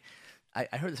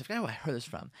heard this. I forgot who I heard this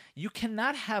from. You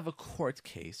cannot have a court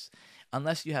case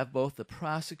unless you have both the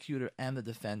prosecutor and the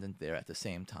defendant there at the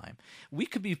same time. We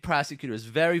could be prosecutors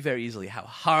very, very easily. How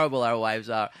horrible our wives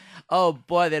are. Oh,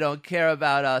 boy, they don't care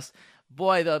about us.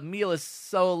 Boy, the meal is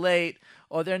so late.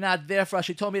 Or they're not there for us.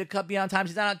 She told me to be on time.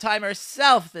 She's not on time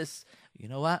herself. You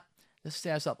know what? Let's say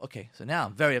ourselves. Okay, so now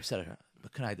I'm very upset at her.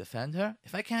 But can I defend her?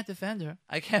 If I can't defend her,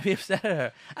 I can't be upset at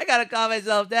her. I gotta calm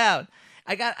myself down.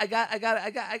 I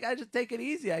gotta just take it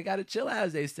easy. I gotta chill out,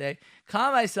 as they say.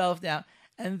 Calm myself down.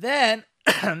 And then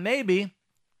maybe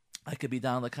I could be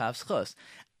down the kaf schus.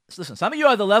 So listen, some of you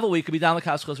are at the level where you could be down the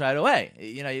kaf schus right away.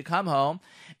 You come home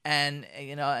and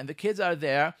and the kids are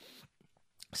there,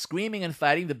 screaming and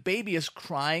fighting. The baby is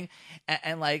crying,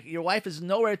 and like your wife is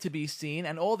nowhere to be seen,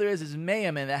 and all there is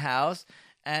mayhem in the house.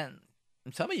 And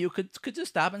some of you could just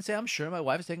stop and say, I'm sure my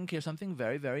wife is taking care of something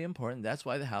very, very important. That's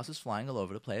why the house is flying all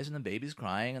over the place, and the baby's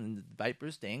crying, and the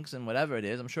diaper stinks, and whatever it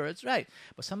is. I'm sure it's right.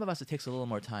 But some of us, it takes a little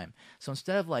more time. So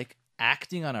instead of like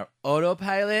acting on our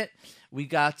autopilot. We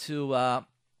got to.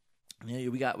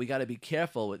 We got to be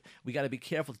careful. We got to be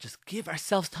careful. Just give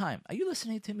ourselves time. Are you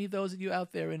listening to me? Those of you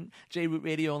out there in JRoot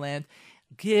Radio Land,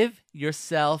 give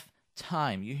yourself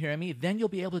time. You hear me? Then you'll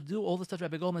be able to do all the stuff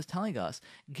Rabbi Goldman is telling us.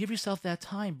 Give yourself that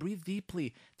time. Breathe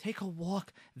deeply. Take a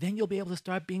walk. Then you'll be able to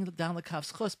start being down the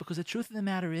Kav Zchus. Because the truth of the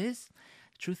matter is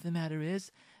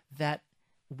that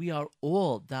we are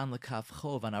all down the Kav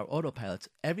Chov on our autopilots.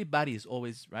 Everybody is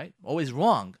always right, always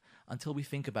wrong until we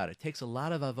think about it. It takes a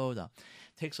lot of avoda.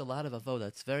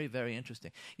 It's very, very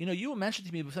interesting. You know, you mentioned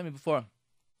to me something before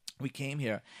we came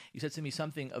here. You said to me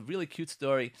a really cute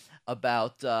story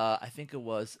about, I think it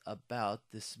was about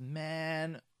this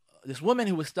woman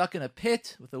who was stuck in a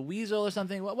pit with a weasel or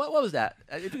something. What was that?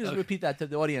 If you could just repeat that to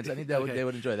the audience, I think they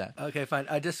would enjoy that. Okay, fine.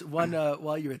 I just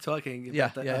while you were talking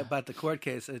about the court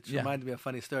case, it reminded me of a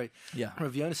funny story. Yeah.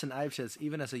 Rav Yonason Eibschitz,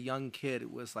 even as a young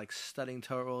kid, was like studying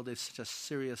Torah all day, such a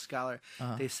serious scholar.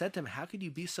 They said to him, "How could you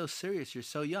be so serious? You're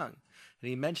so young." And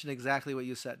he mentioned exactly what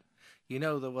you said. You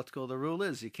know the rule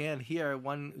is you can't hear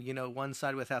one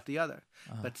side without the other.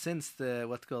 But since the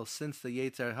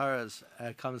Yetzer Haras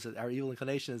comes, our evil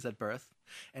inclination is at birth,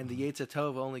 and the Yetzer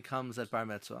Tov only comes at bar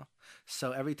mitzvah.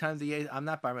 So every time I'm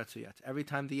not bar mitzvah yet. Every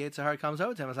time the Yetzer Hara comes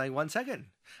over to him, I was like, 1 second,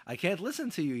 I can't listen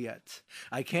to you yet.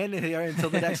 I can't hear until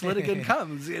the next litigant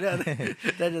comes. You know,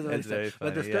 that is what he said.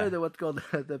 But the story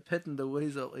that the pit and the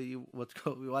weasel, we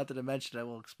wanted to mention, I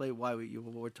will explain why what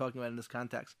we're talking about in this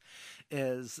context,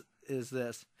 is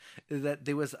that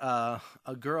there was a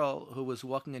girl who was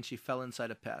walking and she fell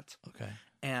inside a pit. Okay.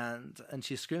 And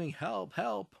she's screaming, "Help,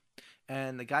 help."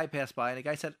 And the guy passed by and the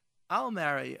guy said, "I'll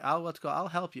marry you. I'll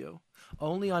help you.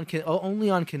 Only on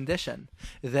condition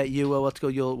that you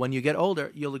when you get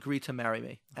older, you'll agree to marry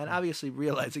me." And obviously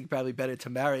realizing probably better to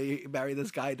marry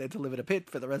this guy than to live in a pit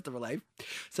for the rest of her life.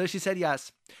 So she said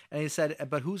yes. And he said,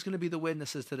 "But who's going to be the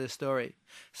witnesses to this story?"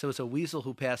 So it's a weasel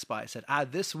who passed by. I said,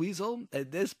 "This weasel and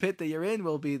this pit that you're in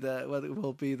will be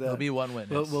There'll be one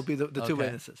witness. Will be the two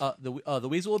witnesses. The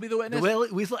weasel will be the witness? The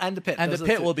weasel and the pit. And the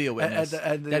pit will be a witness.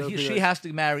 She has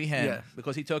to marry him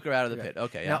because he took her out of the pit.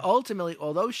 Okay. Now, ultimately,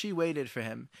 although she waited for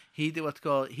him, he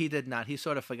did not. He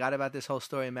sort of forgot about this whole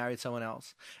story and married someone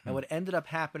else. And what ended up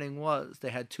happening was they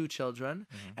had 2 children,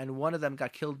 and one of them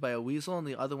got killed by a weasel, and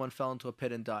the other one fell into a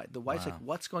pit and died. The wife's like,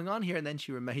 "What's going on here?" And then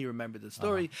he remembered the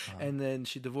story, and then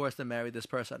she divorced and married this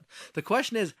person. The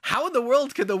question is, how in the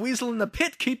world could the weasel in the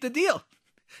pit keep the deal?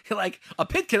 Like a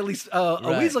pit can at least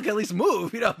a weasel can at least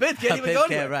move. A pit can't even go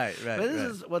anywhere. Right. But this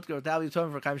is what Davi was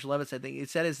talking for Chaim Shulevitz. I think it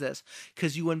said is this,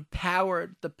 because you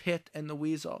empowered the pit and the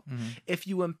weasel. If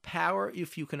you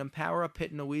can empower a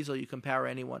pit and a weasel, you can empower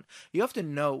anyone. You have to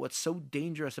know what's so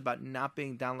dangerous about not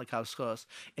being down like Kav Zchus.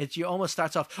 It's you almost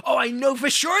starts off, "Oh, I know for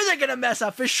sure they're gonna mess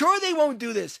up. For sure they won't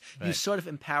do this." Right. You sort of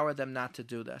empower them not to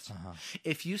do this.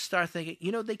 If you start thinking,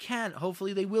 they can.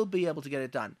 Hopefully they will be able to get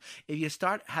it done. If you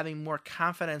start having more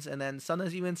confidence, and then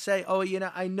sometimes even say, "Oh,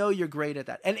 I know you're great at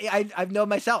that." And I know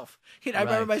myself. I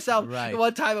remember myself.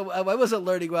 One time I wasn't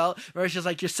learning well. Marisha's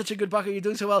like, "You're such a good bucker. You're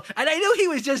doing so well." And I knew he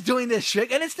was just doing this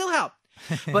trick, and it still helped.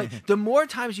 But the more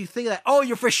times you think that, "Oh,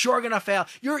 you're for sure gonna fail,"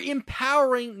 you're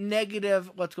empowering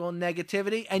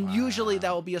negativity, and usually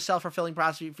that will be a self-fulfilling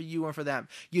prophecy for you and for them.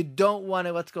 You don't want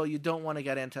to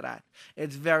get into that.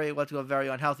 It's very very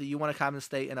unhealthy. You want to come and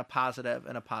stay in a positive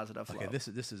flow. Okay, this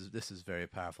is very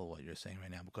powerful what you're saying right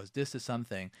now, because this is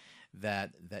something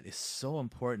that is so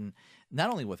important, not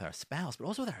only with our spouse but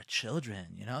also with our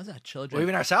children. It's our children, or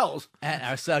even ourselves, and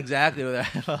ourselves exactly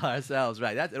with ourselves.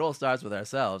 Right, it all starts with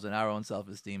ourselves and our own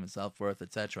self-esteem and self-worth,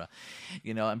 etc.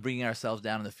 And bringing ourselves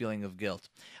down in the feeling of guilt.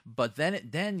 But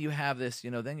then you have this,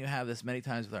 many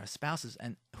times with our spouses.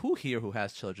 And who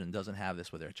has children doesn't have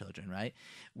this with their children, right?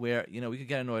 Where we could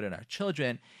get annoyed at our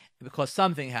children because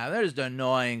something happened. They're just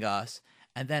annoying us,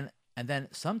 and then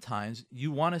sometimes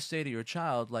you want to say to your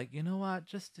child, like, "You know what?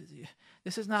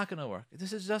 This is not going to work.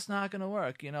 This is just not going to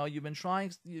work. You've been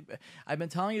trying. I've been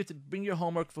telling you to bring your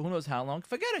homework for who knows how long.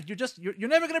 Forget it. You're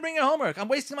never going to bring your homework. I'm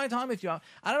wasting my time with you. I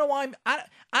don't know why I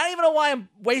don't even know why I'm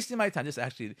wasting my time." This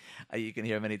actually, you can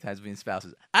hear many times between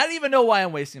spouses. I don't even know why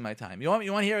I'm wasting my time. You want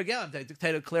to hear again?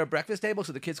 To clear a breakfast table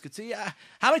so the kids could see.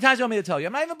 How many times do you want me to tell you?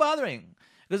 I'm not even bothering.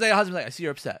 Because the husband's like, "I see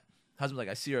you're upset." Husband's like,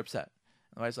 "I see you're upset."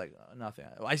 The wife's like, "Nothing.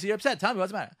 I see you're upset. Tell me,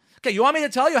 what's the matter?" "Okay, you want me to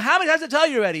tell you? How many times to tell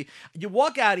you already? You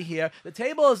walk out of here. The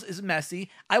table is messy.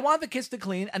 I want the kids to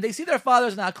clean, and they see their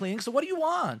father's not cleaning. So what do you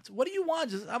want? What do you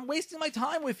want? I'm wasting my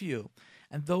time with you."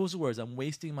 And those words, I'm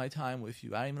wasting my time with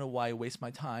you. I don't even know why I waste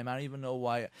my time. I don't even know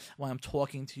why I'm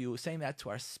talking to you. Saying that to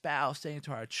our spouse, saying it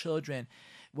to our children.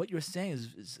 What you're saying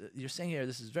is you're saying here,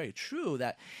 this is very true,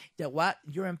 that what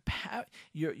you're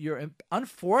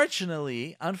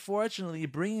unfortunately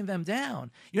bringing them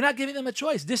down. You're not giving them a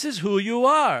choice. This is who you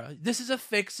are. This is a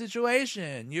fixed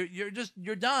situation.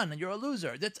 You're done. You're a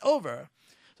loser. That's over.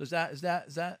 So is that?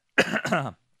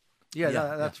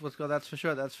 That's what's going. That's for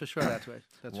sure. That's right.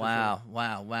 Wow.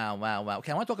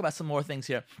 Okay, I want to talk about some more things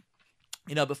here.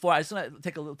 Before I just want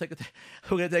to we're going to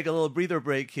take a little breather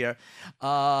break here.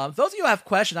 Those of you who have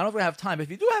questions, I don't know if we have time, but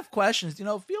if you do have questions,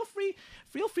 feel free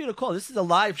to call. This is a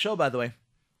live show, by the way.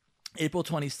 April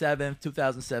 27th,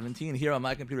 2017. Here on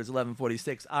my computer is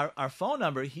 11:46. Our phone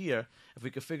number here, if we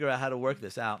could figure out how to work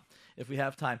this out, if we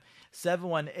have time,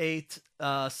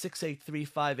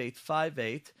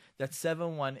 718-683-5858. That's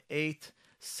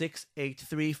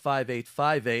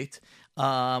 718-683-5858.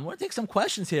 We're going to take some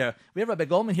questions here. We have Rabbi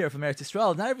Goldman here from Eretz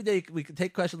Yisrael. Not every day we can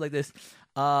take questions like this.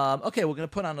 Okay, we're going to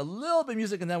put on a little bit of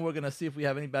music, and then we're going to see if we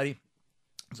have anybody.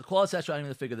 So call us, trying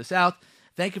to figure this out.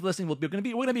 Thank you for listening. We're going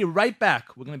to be right back.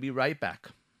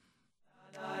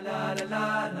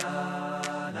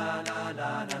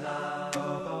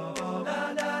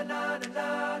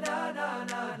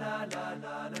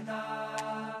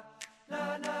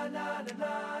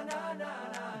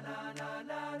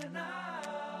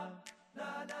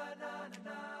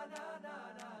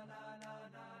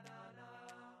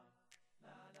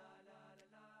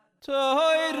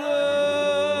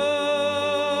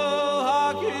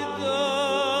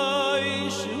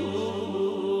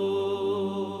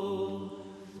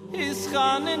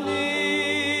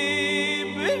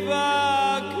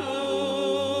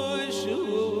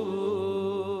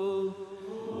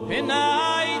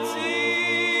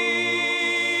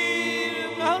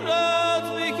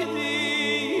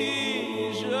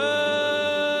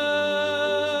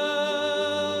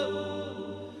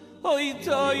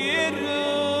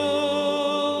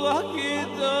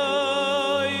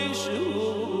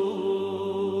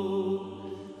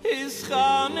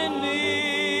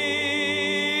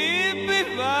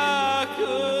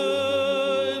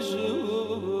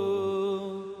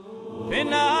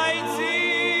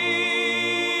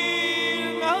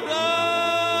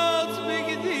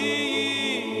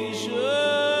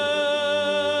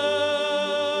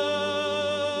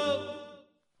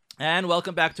 And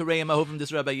welcome back to Rei Mahovim. This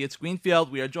is Rabbi Yitz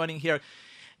Greenfield. We are joining here.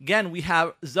 Again, we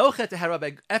have Zochet to have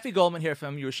Rabbi Effie Goldman here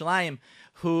from Yerushalayim,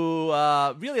 who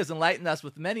really has enlightened us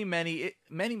with many,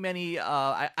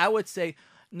 I would say,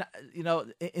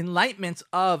 enlightenments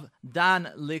of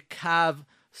Dan Likav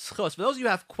Schos. For those of you who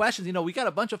have questions, we got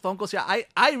a bunch of phone calls here. I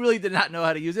really did not know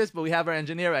how to use this, but we have our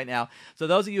engineer right now. So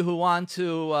those of you who want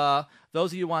to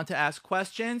ask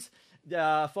questions,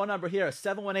 the phone number here is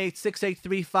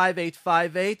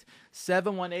 718-683-5858,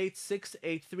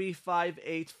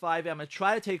 718-683-5858. I'm going to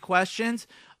try to take questions.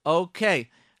 Okay.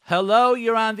 Hello,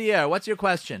 you're on the air. What's your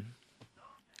question?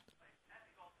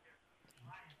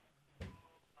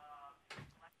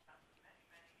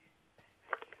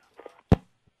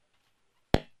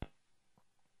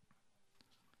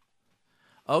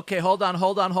 Okay, hold on.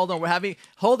 Hold on.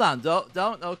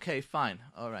 Don't. Okay, fine.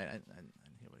 All right. I didn't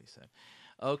hear what he said.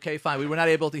 Okay, fine. We were not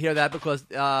able to hear that because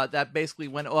that basically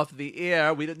went off the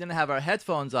air. We didn't have our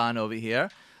headphones on over here.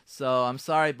 So I'm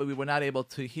sorry, but we were not able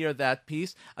to hear that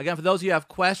piece. Again, for those of you who have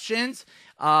questions,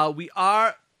 we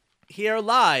are here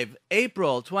live,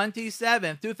 April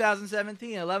 27th,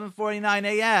 2017, 11:49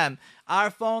 a.m. Our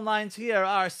phone lines here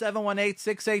are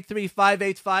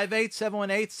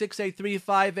 718-683-5858,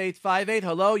 718-683-5858.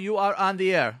 Hello, you are on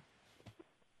the air.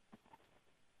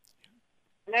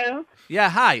 Hello? Yeah,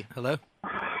 hi. Hello.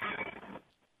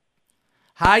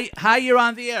 Hi, you're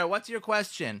on the air. What's your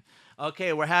question?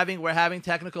 Okay, we're having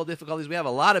technical difficulties. We have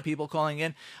a lot of people calling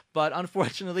in, but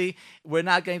unfortunately, we're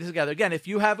not getting this together. Again, if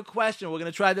you have a question, we're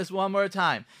going to try this one more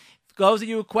time. Those of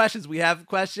you with questions, we have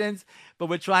questions, but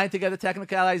we're trying to get the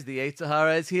technicalities. The Yetzer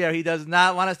Hara is here. He does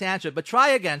not want us to answer it, but try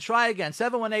again.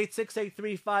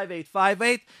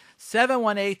 718-683-5858,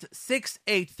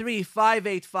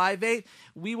 718-683-5858.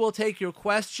 We will take your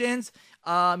questions.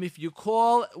 If you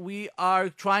call, we are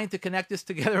trying to connect this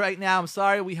together right now. I'm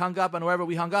sorry we hung up on wherever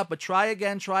we hung up, but try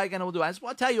again, and we'll do it. I just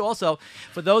want to tell you also,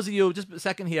 for those of you, just a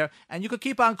second here, and you could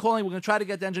keep on calling. We're going to try to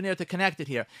get the engineer to connect it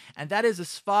here. And that is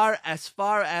as far as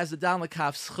the Dan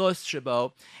Lekav Schos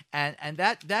Shabo. And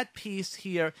that piece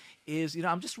here is,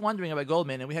 I'm just wondering, Rabbi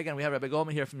Goldman, and we have Rabbi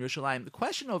Goldman here from Yerushalayim. The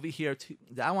question over here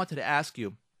that I wanted to ask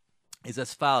you is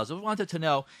as follows. We wanted to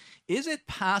know, is it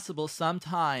possible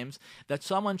sometimes that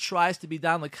someone tries to be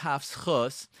Dan Lekav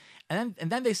Schos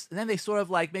and then they sort of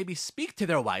like maybe speak to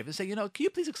their wife and say, can you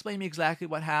please explain me exactly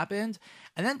what happened?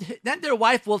 And then their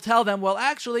wife will tell them, well,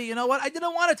 actually, you know what? I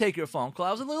didn't want to take your phone call.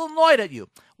 I was a little annoyed at you.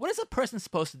 What is a person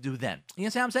supposed to do then? You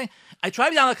understand what I'm saying? I try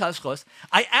to be down the kaskos.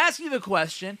 I ask you the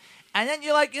question, and then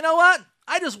you're like, you know what?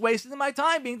 I just wasted my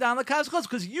time being down the kaskos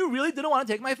because you really didn't want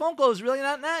to take my phone call. It was really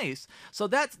not nice. So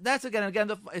that's again,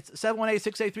 it's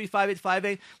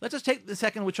 718-683-5858. Let's just take the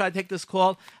second. We try to take this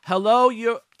call. Hello,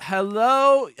 you're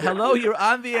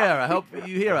on the air. I hope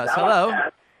you hear us. Hello.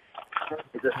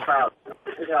 Is it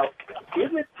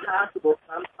possible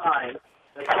sometimes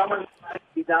that someone tries to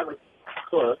be down with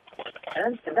cook,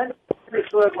 and then they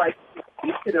sort of like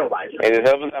speak to their wife?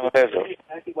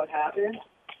 Exactly what happened.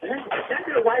 And then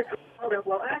their wife will tell them,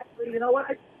 well, actually, you know what?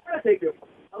 I want to take your phone.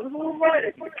 I was a little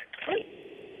worried.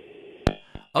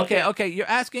 Okay. You're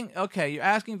asking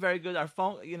very good. Our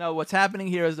phone, what's happening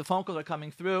here is the phone calls are coming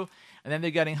through, and then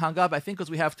they're getting hung up. I think because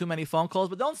we have too many phone calls.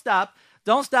 But don't stop.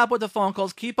 Don't stop with the phone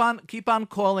calls. Keep on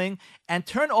calling and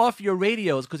turn off your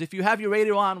radios, because if you have your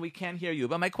radio on, we can't hear you.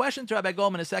 But my question to Rabbi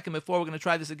Goldman in a second before we're going to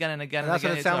try this again and again. That's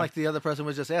what it sounded like the other person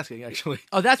was just asking, actually.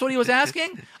 Oh, that's what he was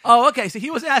asking? Oh, okay. So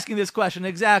he was asking this question.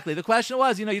 Exactly. The question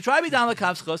was, you try to be down the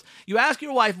Kavskos, you ask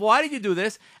your wife, why did you do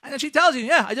this? And then she tells you,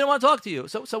 yeah, I didn't want to talk to you.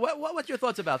 So what's your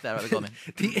thoughts about that, Rabbi Goldman?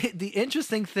 The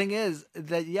interesting thing is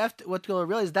that you have to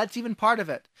realize that's even part of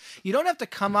it. You don't have to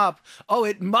come up, oh,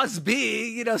 it must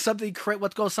be, something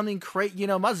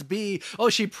must be, oh,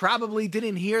 she probably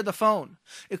didn't hear the phone.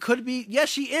 It could be, yes,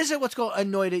 she is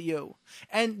annoyed at you.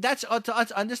 And that's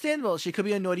understandable. She could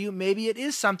be annoyed at you. Maybe it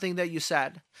is something that you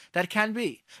said. That can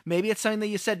be. Maybe it's something that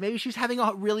you said. Maybe she's having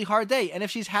a really hard day. And if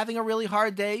she's having a really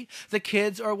hard day, the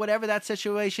kids or whatever that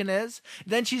situation is,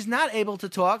 then she's not able to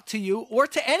talk to you or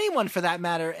to anyone for that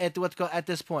matter at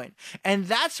this point. And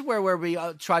that's where we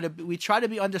try to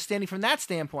be understanding from that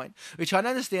standpoint. We try to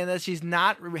understand that she's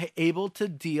not able to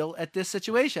deal at this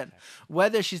situation.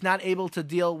 Whether she's not able to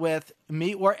deal with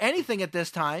me or anything at this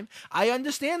time, I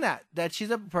understand that she's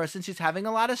a person, she's having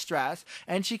a lot of stress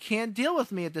and she can't deal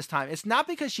with me at this time. It's not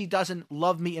because she doesn't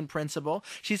love me in principle.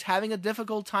 She's having a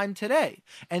difficult time today.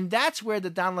 And that's where the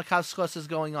down l'kavskos is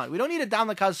going on. We don't need a down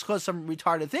l'kavskos, some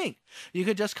retarded thing. You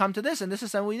could just come to this, and this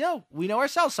is something we know. We know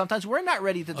ourselves. Sometimes we're not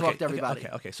ready to talk to everybody.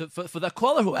 Okay. So for the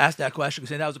caller who asked that question,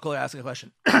 because that was a caller asking a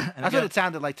question. That's what it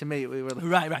sounded like to me. We were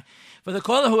right. For the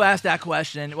caller who asked that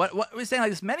question, what we're saying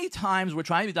like this, many times we're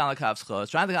trying to be down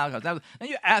l'kavskos, then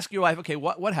you ask your wife, okay,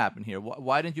 what happened here?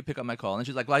 Why didn't you pick up my call? And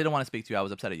she's like, well, I didn't want to speak to you. I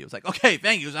was upset at you. It's like, okay,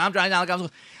 thank you. So I'm trying down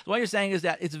l'kavskos. So what you're saying is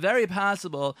that it's very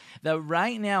possible that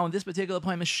right now in this particular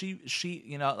appointment, she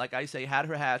like I say, had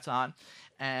her hats on,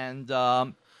 and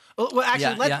well,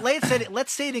 actually,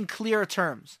 let's say it in clearer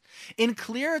terms. In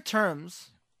clearer terms.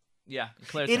 Yeah,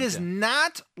 it is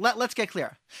not. Let's get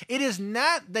clear. It is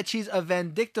not that she's a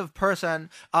vindictive person,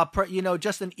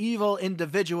 just an evil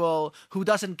individual who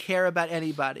doesn't care about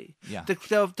anybody. Yeah. The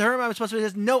term I'm supposed to say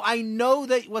is, no, I know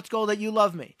that that you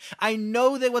love me. I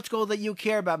know that you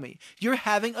care about me. You're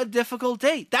having a difficult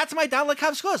day. That's my down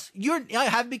l'kavskos.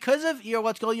 Because of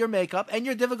your makeup and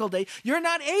your difficult day, you're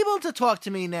not able to talk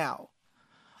to me now.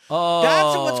 Oh,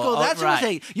 that's what I'm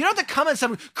saying. You don't have to come in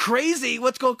some crazy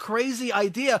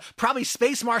idea. Probably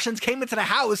space Martians came into the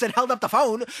house and held up the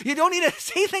phone. You don't need to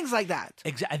say things like that.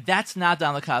 Exactly. That's not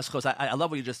down l'kavskos. I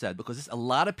love what you just said, because a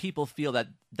lot of people feel that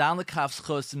down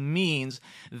l'kavskos means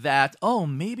that, oh,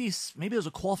 maybe there's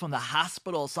a call from the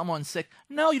hospital, someone's sick.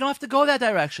 No, you don't have to go that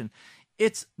direction.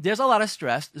 There's a lot of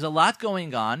stress. There's a lot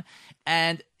going on,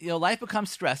 and life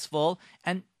becomes stressful,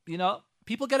 and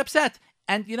people get upset.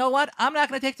 And you know what? I'm not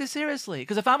going to take this seriously.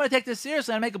 Because if I'm going to take this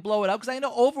seriously, I'm going to blow it up. Because I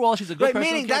know overall she's a good person.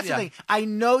 Meaning, that's the thing. I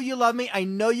know you love me. I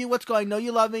know you I know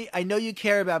you love me. I know you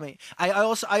care about me. I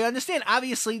understand.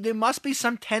 Obviously, there must be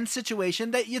some tense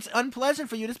situation that it's unpleasant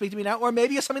for you to speak to me now. Or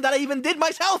maybe it's something that I even did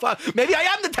myself. Maybe I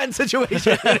am the tense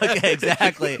situation. Okay,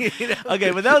 exactly.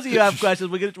 Okay, for those of you who have questions,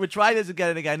 we'll try this again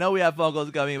and again. I know we have phone calls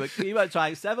coming, but keep on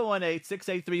trying.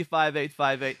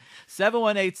 718-683-5858.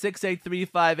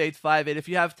 718-683-5858. If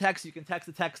you have text, you can text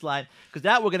the text line, because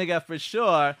that we're going to get for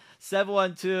sure.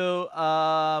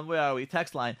 712, where are we?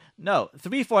 Text line. No,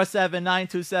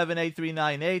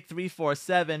 347-927-8398.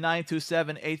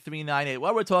 347-927-8398.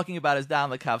 What we're talking about is down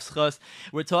l'kavskos.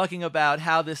 We're talking about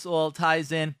how this all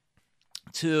ties in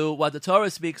to what the Torah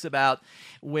speaks about,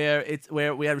 where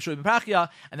we had Rishon ben Prachia,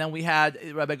 and then we had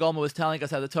Rabbi Goldman was telling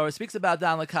us how the Torah speaks about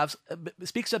Dan Lakav,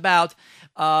 speaks about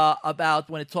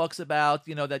when it talks about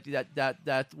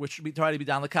that which should be trying to be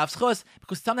Dan Lakav's chus,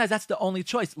 because sometimes that's the only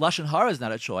choice. Lashon hara is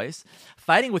not a choice.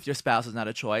 Fighting with your spouse is not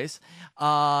a choice.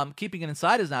 Keeping it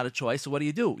inside is not a choice. So what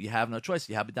do? You have no choice.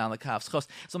 You have Dan Lakav's chus.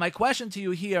 So my question to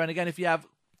you here, and again, if you have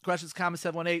questions, comments,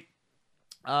 718.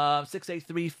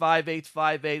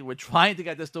 683-5858. We're trying to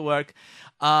get this to work.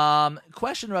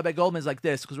 Question, Rabbi Goldman, is like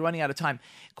this, because we're running out of time.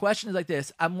 Question is like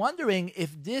this. I'm wondering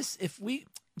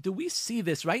do we see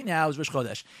this right now as Rosh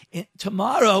Chodesh?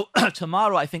 Tomorrow,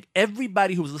 I think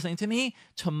everybody who's listening to me,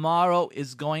 tomorrow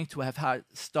is going to have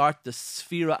start the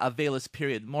Sfira Avelis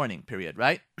period, mourning period,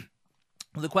 right?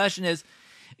 The question is,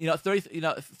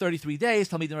 33 days,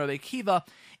 Talmidim Rabbi Akiva.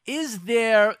 Is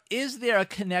there a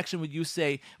connection, would you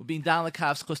say, with being Dan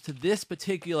Lakav's chus to this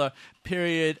particular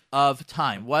period of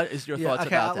time? What is your thoughts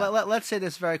about that? Let's say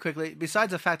this very quickly.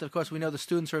 Besides the fact, of course, we know the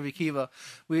students of Rabbi Akiva.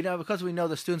 We know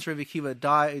the students of Rabbi Akiva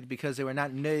died because they were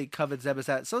not covered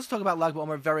zebazat. So let's talk about Lag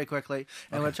BaOmer very quickly,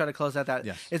 and we'll try to close that.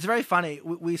 Yes. It's very funny.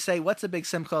 We say, what's the big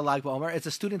simcha of Lag BaOmer? It's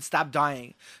a student stopped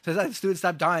dying. So it's like the students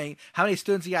stopped dying. How many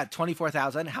students you got?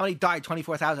 24,000. How many died?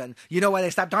 24,000. You know why they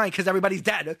stopped dying? Because everybody's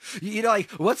dead.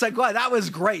 What's like, God, that was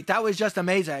great. That was just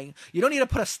amazing. You don't need to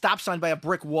put a stop sign by a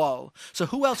brick wall. So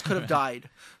who else could have died?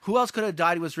 Who else could have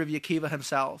died was Rabbi Akiva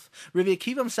himself. Rabbi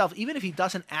Akiva himself, even if he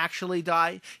doesn't actually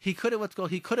die, he could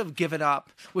have given up,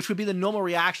 which would be the normal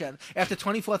reaction. After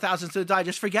 24,000 students die,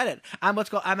 just forget it. I'm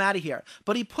out of here.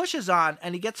 But he pushes on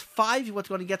and he gets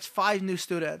five new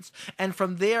students. And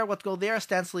from there, there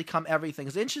ostensibly come everything.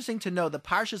 It's interesting to know the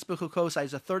Parshas Bechukosai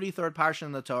is the 33rd parsha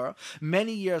in the Torah.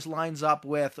 Many years lines up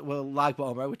with Lag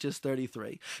BaOmer, which is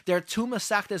 33. There are two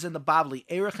Masechtas in the Bavli,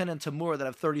 Erechin and Tamur, that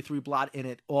have 33 blot in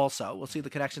it also. We'll see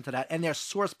the connection to that. And their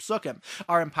source psukim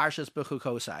are in Parshas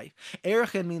Bechukosai.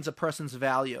 Erechin means a person's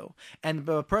value. And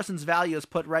a person's value is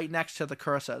put right next to the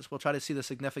curses. We'll try to see the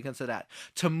significance of that.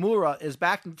 Tamura is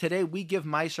back today. We give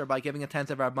Meiser by giving a tenth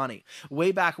of our money.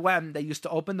 Way back when, they used to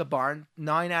open the barn.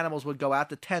 9 animals would go out.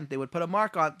 The 10th, they would put a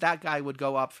mark on. That guy would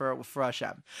go up for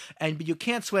Hashem. But you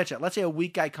can't switch it. Let's say a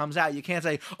weak guy comes out. You can't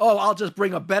say, oh, I'll just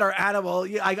bring a better animal,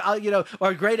 or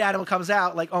a great animal comes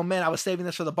out, like, oh man, I was saving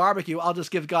this for the barbecue, I'll just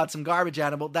give God some garbage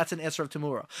animal. That's an Isser of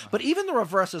Tamura. But even the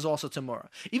reverse is also Tamura.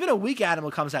 Even a weak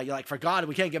animal comes out, you're like, for God,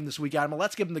 we can't give him this weak animal,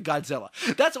 let's give him the Godzilla.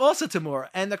 That's also Tamura.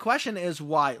 And the question is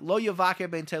why? Lo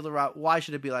Yavaker Ben Teilura, why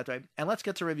should it be like that? And let's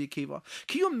get to Rabbi Akiva.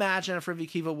 Can you imagine if Rabbi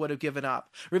Akiva would have given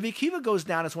up? Rabbi Akiva goes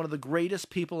down as one of the greatest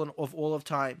people of all of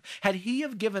time. Had he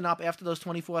have given up after those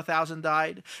 24,000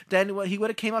 died, then he would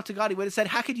have came up to God, he would have said,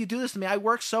 how could you do this to me? I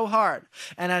worked so hard.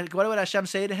 And what would Hashem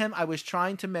say to him? I was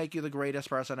trying to make you the greatest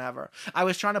person ever. I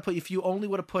was trying to put, if you only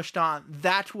would have pushed on,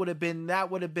 that would have been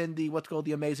the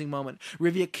the amazing moment.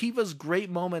 Rabbi Akiva's great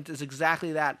moment is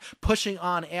exactly that, pushing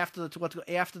on after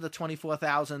the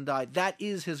 24,000 died. That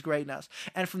is his greatness.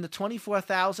 And from the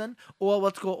 24,000,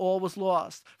 all was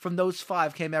lost. From those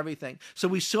 5 came everything. So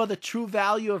we saw the true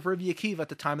value of Rabbi Akiva at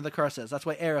the time of the curses. That's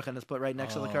why Erechin is put right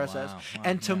next to the curses. Wow,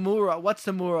 and Tamura, what's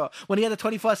Tamura? When he had the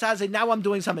 24,000, now I'm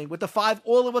doing something. With the 5,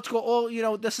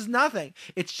 this is nothing.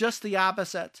 It's just the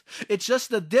opposite. It's just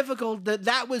the difficult,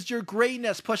 that was your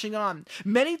greatness pushing on.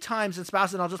 Many times in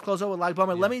spouses, and I'll just close over with Lag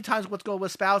BaOmer, many times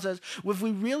with spouses, if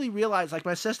we really realize, like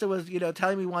my sister was,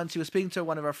 telling me once, she was speaking to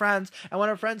one of her friends, and one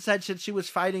of her friends said she was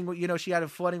fighting, she had a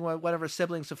fighting with one of her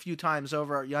siblings a few times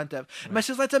over Yontev. Right. And my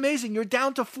sister's like, that's amazing. You're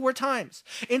down to 4 times.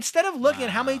 Instead of looking at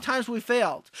how many times we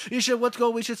failed, we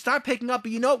should start picking up,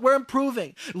 but we're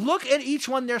improving. Look at each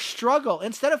one, their struggle.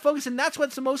 Instead of focusing, that's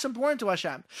what's the most important to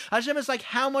Hashem. Hashem is like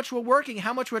how much we're working,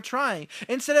 how much we're trying.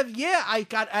 Instead of, I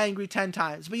got angry 10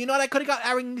 times, but I could have got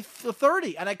angry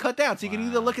 30 and I cut down. So you can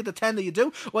either look at the 10 that you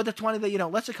do or the 20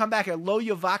 that let's just come back here. Lo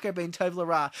Yavaker Ben Tov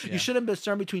L'Ra. You shouldn't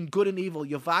discern between good and evil.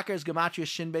 Yavaker is Gematria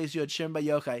Shin Beis Yod Shin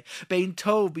Bayochai. Ben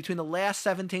Tov, between the last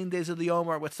 17 days of the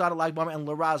Omer, what started Lag BaOmer, and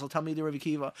L'Ra, will tell me the Rabbi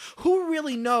Akiva. Who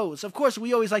really knows? Of course,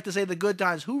 we always like to say the good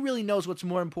times. Who really knows what's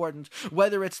more important?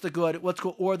 Whether it's the good,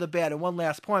 or the bad. And one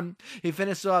last point. He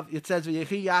finishes off, it says,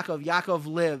 V'yechi Yaakov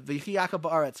lived. V'yechi Yaakov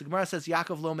ba'aretz. The Gemara says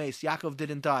Yaakov lo meis. Yaakov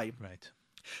didn't die. Right.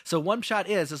 So one shot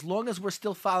is, as long as we're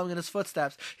still following in his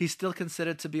footsteps, he's still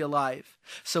considered to be alive.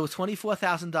 So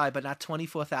 24,000 died, but not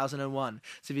 24,001.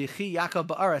 So V'yichi Yaakov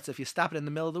ba'aretz, if you stop it in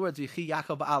the middle of the words, V'yichi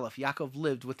Yaakov ba'alef. Yaakov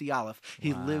lived with the aleph.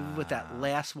 He lived with that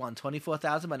last one,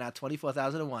 24,000, but not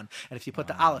 24,001. And if you put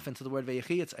the aleph into the word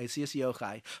V'yichi, it's Isias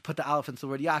Yochai. Put the aleph into the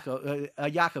word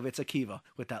Yaakov, it's Akiva.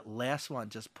 With that last one,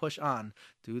 just push on.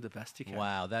 Do the best you can.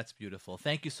 Wow, that's beautiful.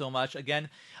 Thank you so much. Again,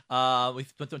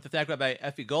 we've been to thank Rabbi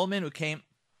Effie Goldman, who came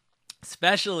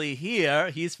especially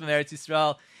here. He's from Eretz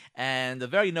Yisrael and a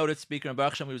very noted speaker in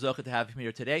Baruch Hashem. We were so good to have him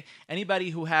here today. Anybody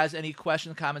who has any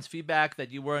questions, comments, feedback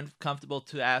that you weren't comfortable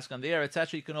to ask on the air,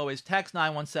 etc., you can always text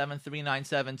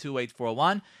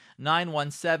 917-397-2841,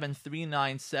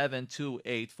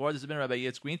 917-397-2841. This has been Rabbi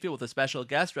Yitz Greenfield with a special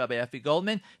guest, Rabbi Effie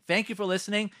Goldman. Thank you for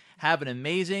listening. Have an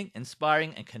amazing,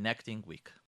 inspiring, and connecting week.